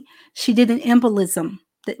hysterectomy. She did an embolism.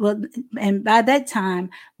 And by that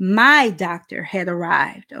time, my doctor had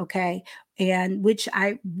arrived, okay? And which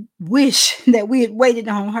I wish that we had waited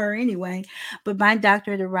on her anyway. But my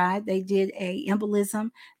doctor had arrived. They did a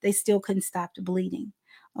embolism. They still couldn't stop the bleeding.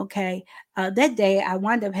 Okay. That day, I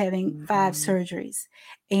wound up having 5 surgeries.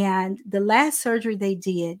 And the last surgery they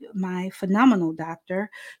did, my phenomenal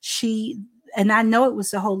doctor, and I know it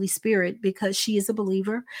was the Holy Spirit because she is a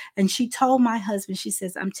believer. And she told my husband, she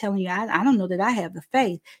says, I'm telling you, I don't know that I have the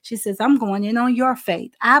faith. She says, I'm going in on your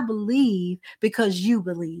faith. I believe because you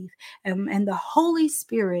believe. And the Holy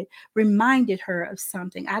Spirit reminded her of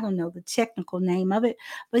something. I don't know the technical name of it,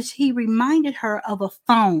 but he reminded her of a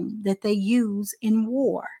foam that they use in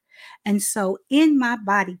war. And so in my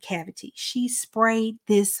body cavity, she sprayed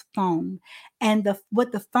this foam. And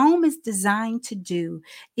what the foam is designed to do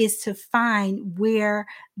is to find where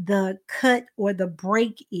the cut or the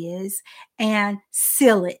break is and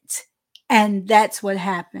seal it. And that's what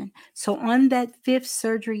happened. So on that 5th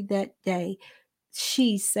surgery that day,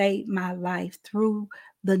 she saved my life through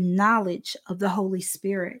the knowledge of the Holy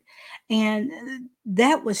Spirit. And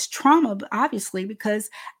that was trauma, obviously,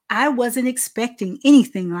 because I wasn't expecting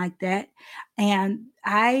anything like that. And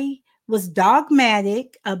I was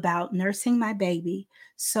dogmatic about nursing my baby.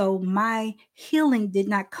 So my healing did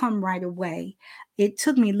not come right away. It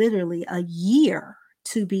took me literally a year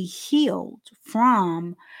to be healed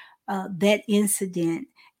from that incident.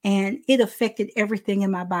 And it affected everything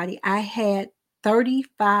in my body. I had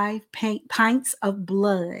 35 pints of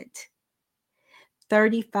blood.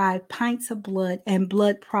 35 pints of blood and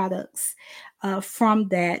blood products from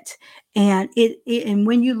that. And and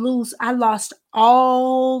when you lose, I lost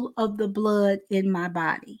all of the blood in my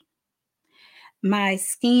body. My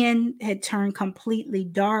skin had turned completely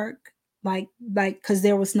dark, like because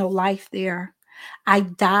there was no life there. I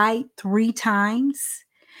died 3 times,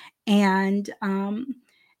 and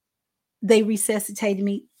they resuscitated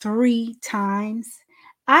me 3 times.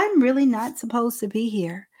 I'm really not supposed to be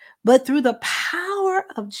here, but through the power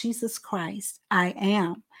of Jesus Christ, I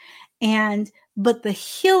am. But the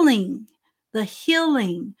healing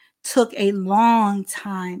took a long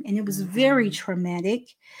time, and it was very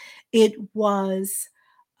traumatic. It was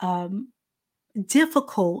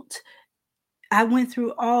difficult. I went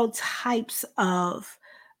through all types of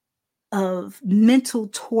mental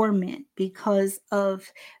torment because of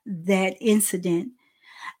that incident.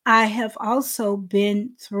 I have also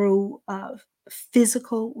been through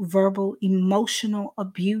physical, verbal, emotional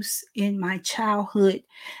abuse in my childhood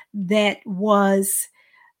that was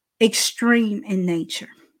extreme in nature.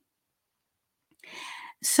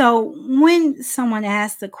 So when someone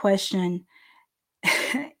asks the question,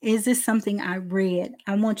 is this something I read?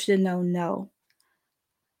 I want you to know no.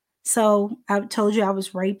 So I told you I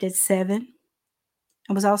was raped at 7.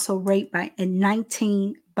 I was also raped at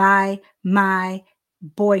 19 by my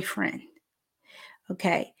boyfriend.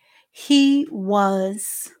 Okay. He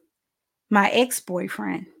was my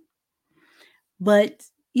ex-boyfriend. But,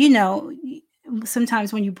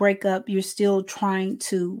 sometimes when you break up, you're still trying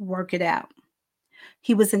to work it out.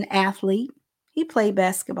 He was an athlete. He played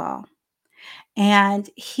basketball. And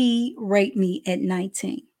he raped me at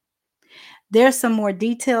 19. There's some more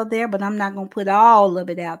detail there, but I'm not going to put all of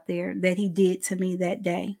it out there that he did to me that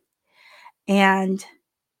day. And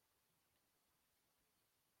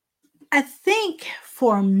I think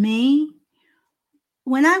for me,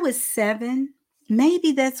 when I was 7,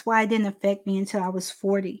 maybe that's why it didn't affect me until I was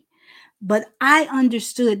 40. But I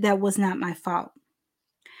understood that was not my fault.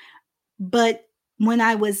 But when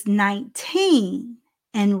I was 19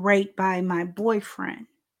 and raped by my boyfriend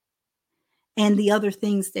and the other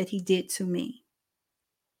things that he did to me,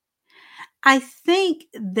 I think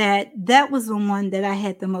that was the one that I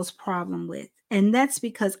had the most problem with. And that's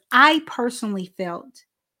because I personally felt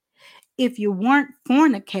if you weren't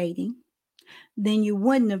fornicating, then you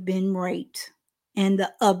wouldn't have been raped and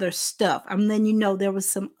the other stuff. I'm letting you know there was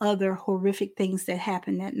some other horrific things that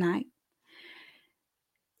happened that night.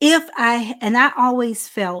 I always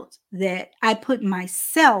felt that I put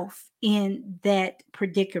myself in that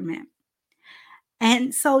predicament.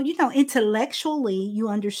 And so, intellectually, you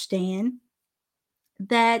understand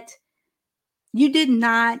that you did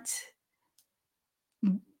not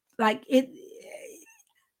like it.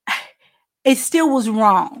 It still was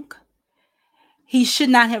wrong. He should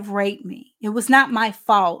not have raped me. It was not my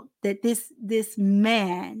fault that this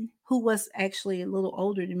man, who was actually a little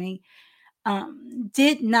older than me,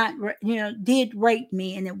 did rape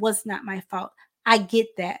me, and it was not my fault. I get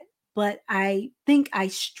that, but I think I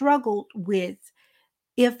struggled with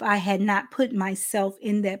if I had not put myself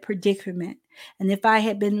in that predicament, and if I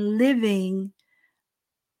had been living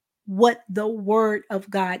what the Word of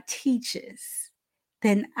God teaches,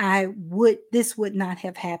 then this would not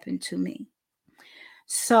have happened to me.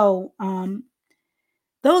 So,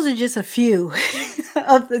 those are just a few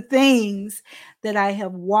of the things that I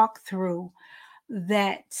have walked through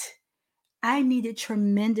that I needed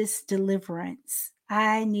tremendous deliverance.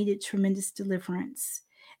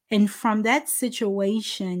 And from that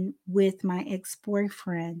situation with my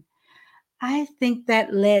ex-boyfriend, I think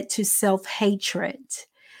that led to self-hatred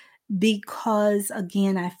because,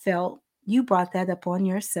 again, I felt you brought that up on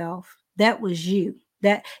yourself. That was you.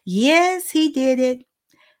 Yes, he did it,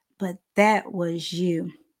 but that was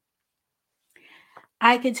you.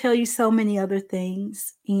 I could tell you so many other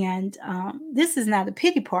things. And this is not a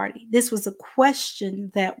pity party. This was a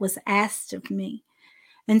question that was asked of me.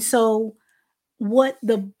 And so what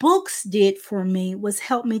the books did for me was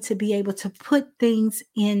help me to be able to put things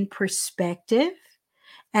in perspective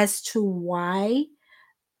as to why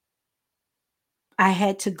I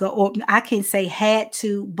had to go, or I can say had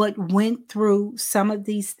to, but went through some of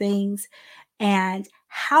these things. And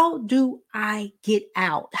how do I get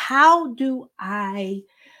out? How do I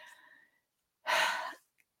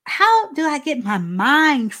get my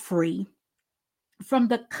mind free from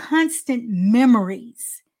the constant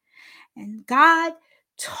memories? And God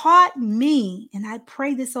taught me, and I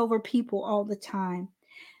pray this over people all the time,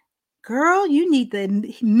 girl, you need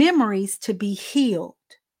the memories to be healed.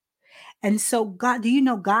 And so God, do you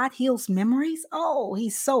know God heals memories? Oh,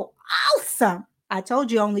 he's so awesome. I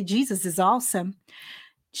told you only Jesus is awesome.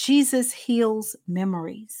 Jesus heals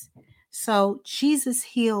memories. So Jesus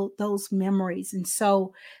healed those memories. And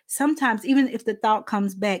so sometimes, even if the thought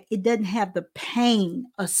comes back, it doesn't have the pain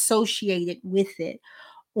associated with it.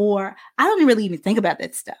 Or I don't really even think about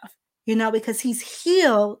that stuff, because he's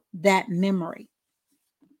healed that memory.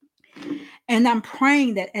 And I'm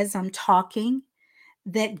praying that as I'm talking,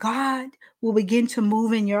 that God will begin to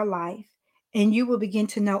move in your life and you will begin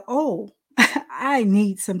to know, oh, I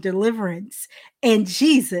need some deliverance. And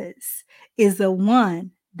Jesus is the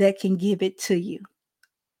one that can give it to you.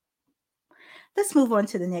 Let's move on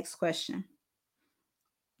to the next question.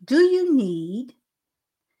 Do you need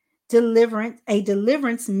a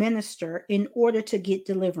deliverance minister in order to get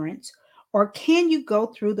deliverance, or can you go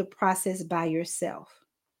through the process by yourself?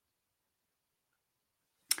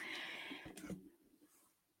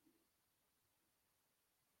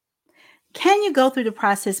 Can you go through the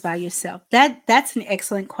process by yourself? That's an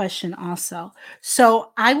excellent question also.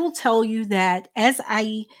 So I will tell you that as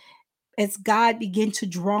God began to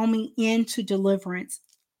draw me into deliverance,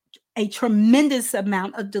 a tremendous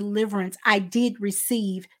amount of deliverance I did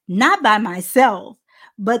receive, not by myself,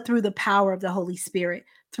 but through the power of the Holy Spirit,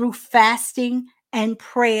 through fasting and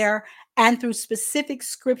prayer, and through specific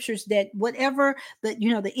scriptures that whatever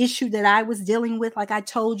the issue that I was dealing with, like I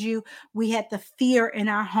told you, we had the fear in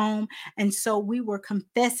our home. And so we were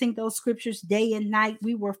confessing those scriptures day and night.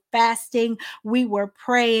 We were fasting, we were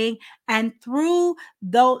praying, and through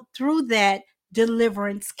that,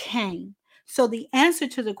 deliverance came. So the answer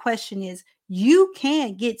to the question is you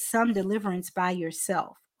can get some deliverance by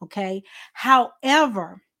yourself. Okay.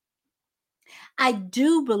 However, I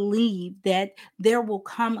do believe that there will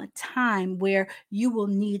come a time where you will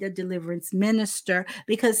need a deliverance minister,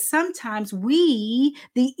 because sometimes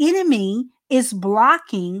the enemy, is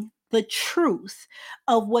blocking the truth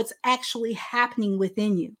of what's actually happening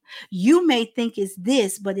within you. You may think it's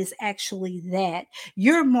this, but it's actually that.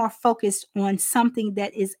 You're more focused on something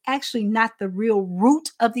that is actually not the real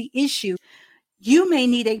root of the issue. You may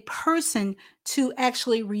need a person to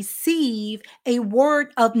actually receive a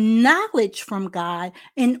word of knowledge from God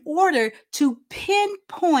in order to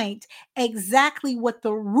pinpoint exactly what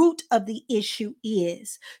the root of the issue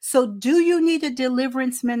is. So, do you need a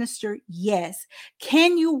deliverance minister? Yes.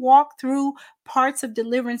 Can you walk through parts of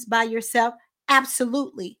deliverance by yourself?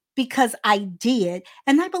 Absolutely. Because I did.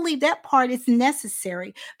 And I believe that part is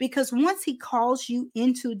necessary, because once he calls you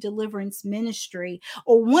into deliverance ministry,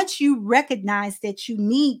 or once you recognize that you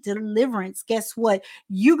need deliverance, guess what?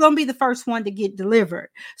 You're going to be the first one to get delivered.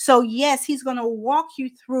 So yes, he's going to walk you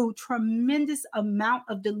through tremendous amount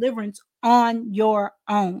of deliverance on your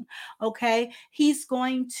own. Okay. He's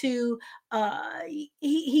going to,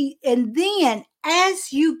 and then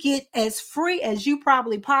as you get as free as you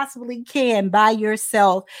probably possibly can by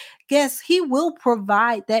yourself, guess he will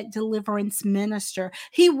provide that deliverance minister.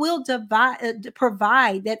 He will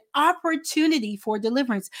provide that opportunity for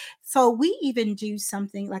deliverance. So we even do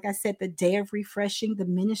something, like I said, the day of refreshing, the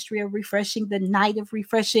ministry of refreshing, the night of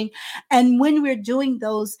refreshing. And when we're doing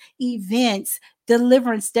those events,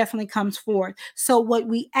 deliverance definitely comes forth. So what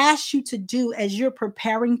we ask you to do as you're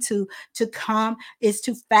preparing to come is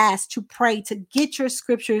to fast, to pray, to get your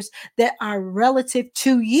scriptures that are relative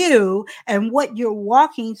to you and what you're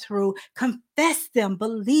walking through. Confess them,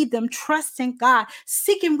 believe them, trust in God,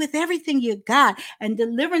 seek Him with everything you got, and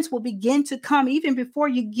deliverance will begin to come even before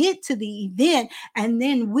you get to the event. And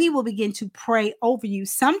then we will begin to pray over you.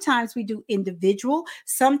 Sometimes we do individual,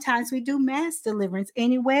 sometimes we do mass deliverance.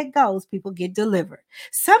 Anywhere it goes, people get delivered.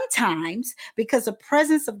 Sometimes, because the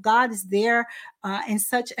presence of God is there in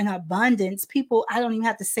such an abundance, people, I don't even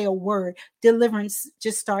have to say a word, deliverance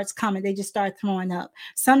just starts coming. They just start throwing up.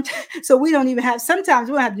 So we don't even have, sometimes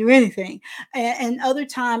we don't have to do anything. And other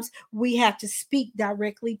times we have to speak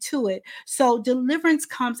directly to it. So deliverance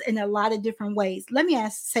comes in a lot of different ways. Let me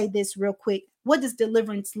say this real quick. What does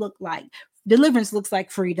deliverance look like? Deliverance looks like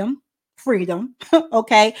freedom.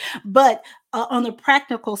 Okay. But on the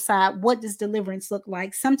practical side, what does deliverance look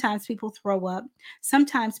like? Sometimes people throw up.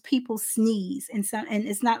 Sometimes people sneeze, and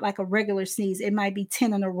it's not like a regular sneeze. It might be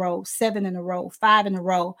 10 in a row, 7 in a row, 5 in a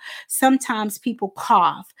row. Sometimes people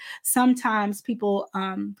cough. Sometimes people,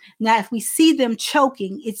 now if we see them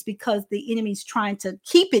choking, it's because the enemy's trying to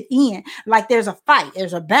keep it in. Like there's a fight,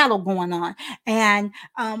 there's a battle going on, and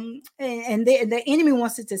the enemy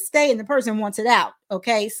wants it to stay, and the person wants it out.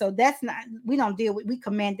 Okay, so that's not, we don't deal with, we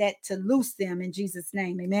command that to loose them in Jesus'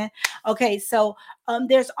 name. Amen. Okay, so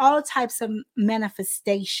there's all types of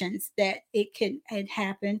manifestations that it can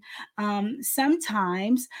happen.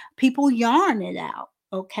 Sometimes people yarn it out.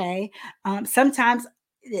 Okay, sometimes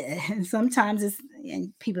sometimes it's,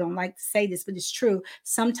 and people don't like to say this, but it's true.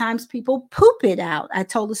 Sometimes people poop it out. I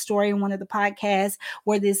told a story in one of the podcasts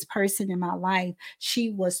where this person in my life,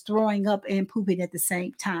 she was throwing up and pooping at the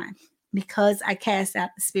same time, because I cast out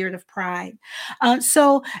the spirit of pride.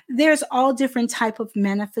 So there's all different type of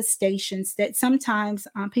manifestations that sometimes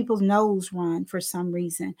people's nose run for some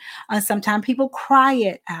reason. Sometimes people cry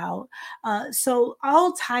it out. So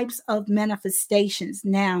all types of manifestations.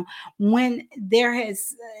 Now, when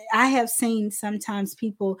I have seen sometimes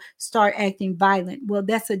people start acting violent. Well,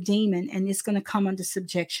 that's a demon, and it's going to come under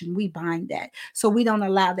subjection. We bind that. So we don't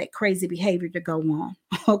allow that crazy behavior to go on.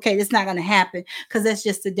 Okay, it's not going to happen, because that's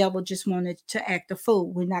just the devil just wanted to act a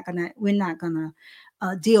fool. We're not gonna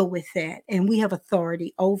deal with that, and we have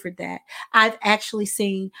authority over that. I've actually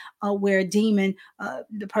seen where a demon,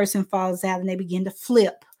 the person falls out and they begin to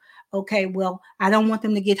flip. Okay, well, I don't want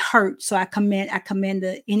them to get hurt, so I command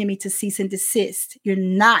the enemy to cease and desist. You're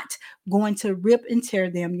not going to rip and tear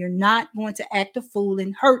them. You're not going to act a fool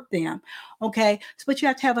and hurt them. Okay, but you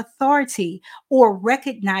have to have authority or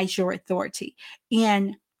recognize your authority.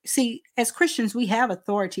 And see, as Christians, we have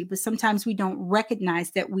authority, but sometimes we don't recognize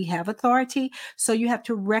that we have authority. So you have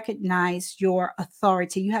to recognize your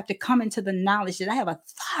authority. You have to come into the knowledge that I have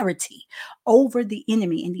authority over the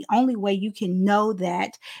enemy. And the only way you can know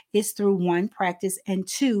that is through one, practice, and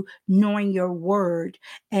two, knowing your word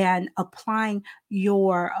and applying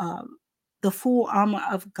your the full armor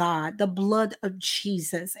of God, the blood of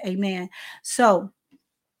Jesus. Amen. So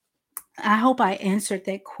I hope I answered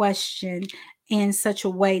that question in such a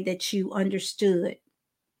way that you understood.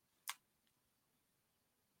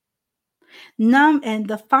 And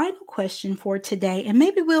the final question for today, and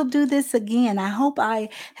maybe we'll do this again. I hope I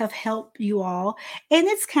have helped you all. And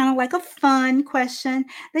it's kind of like a fun question.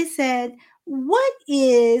 They said, what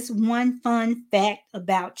is one fun fact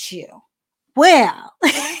about you? Well,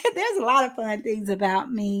 there's a lot of fun things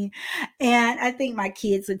about me. And I think my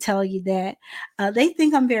kids would tell you that. They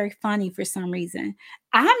think I'm very funny for some reason.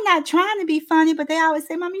 I'm not trying to be funny, but they always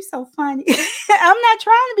say, Mom, you're so funny. I'm not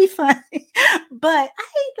trying to be funny. But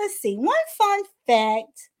let's see, one fun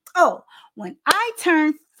fact. Oh, when I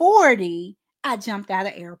turned 40, I jumped out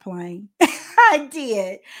of an airplane. I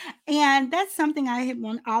did. And that's something I had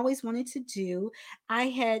always wanted to do. I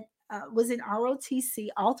had was in ROTC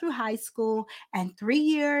all through high school and 3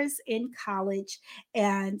 years in college.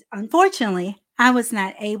 And unfortunately, I was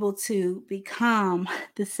not able to become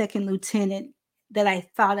the second lieutenant that I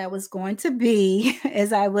thought I was going to be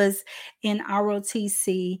as I was in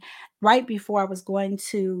ROTC right before I was going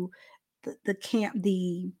to the camp,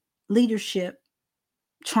 the leadership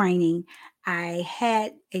training. I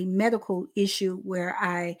had a medical issue where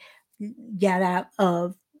I got out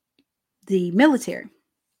of the military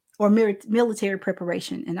or military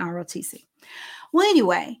preparation in ROTC. Well,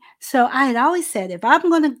 anyway, so I had always said, if I'm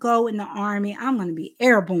going to go in the Army, I'm going to be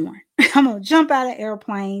airborne. I'm going to jump out of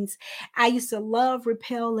airplanes. I used to love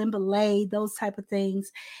rappel and belay, those type of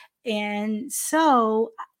things. And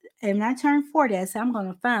so, and when I turned 40, I said, I'm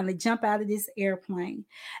going to finally jump out of this airplane.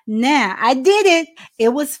 Now, I did it. It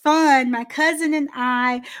was fun. My cousin and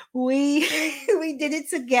I, we did it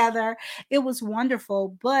together. It was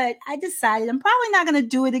wonderful. But I decided I'm probably not going to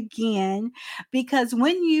do it again because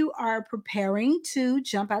when you are preparing to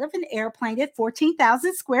jump out of an airplane at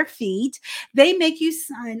 14,000 square feet, they make you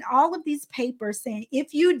sign all of these papers saying,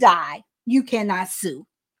 if you die, you cannot sue.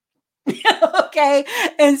 Okay.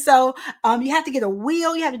 And so you have to get a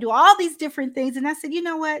wheel, you have to do all these different things. And I said, you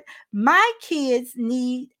know what? My kids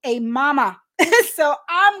need a mama. So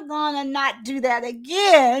I'm gonna not do that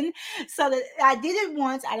again. So that I did it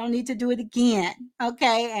once, I don't need to do it again.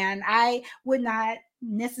 Okay. And I would not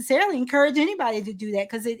necessarily encourage anybody to do that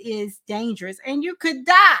because it is dangerous and you could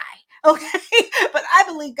die. Okay. But I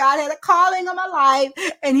believe God had a calling on my life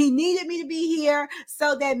and he needed me to be here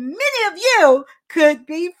so that many of you could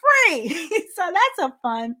be free. So that's a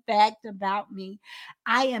fun fact about me.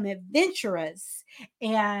 I am adventurous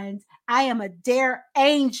and I am a dare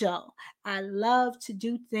angel. I love to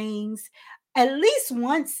do things at least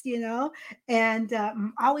once, and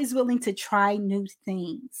I'm always willing to try new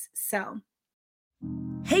things. So.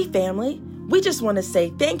 Hey family, we just want to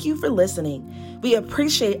say thank you for listening. We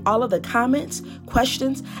appreciate all of the comments,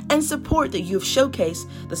 questions, and support that you've showcased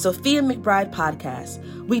the Sophia McBride podcast.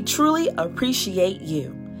 We truly appreciate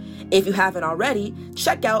you. If you haven't already,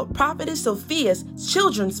 check out Prophetess Sophia's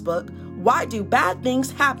children's book, Why Do Bad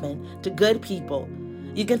Things Happen to Good People?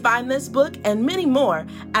 You can find this book and many more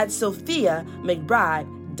at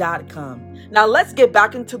sophiamcbride.com. Now let's get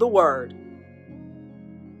back into the word.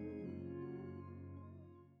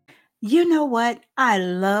 You know what? I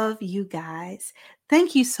love you guys.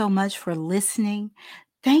 Thank you so much for listening.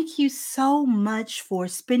 Thank you so much for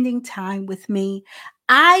spending time with me.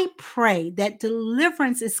 I pray that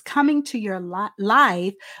deliverance is coming to your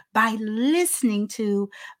life by listening to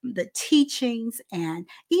the teachings and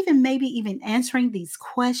maybe even answering these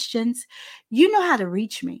questions. You know how to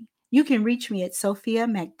reach me. You can reach me at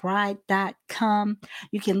sophiamcbride.com.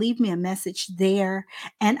 You can leave me a message there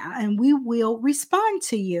and we will respond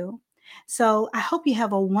to you. So I hope you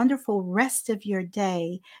have a wonderful rest of your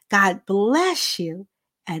day. God bless you,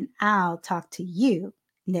 and I'll talk to you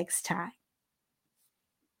next time.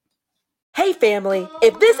 Hey family,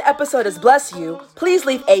 if this episode has blessed you, please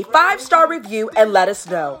leave a 5-star review and let us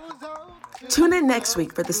know. Tune in next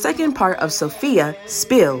week for the second part of Sophia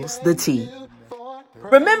Spills the Tea.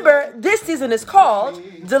 Remember, this season is called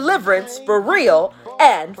Deliverance for Real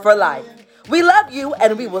and for Life. We love you,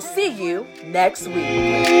 and we will see you next week.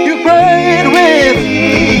 You prayed with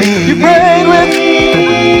me. You prayed with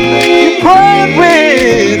me. You prayed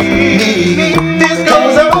with me.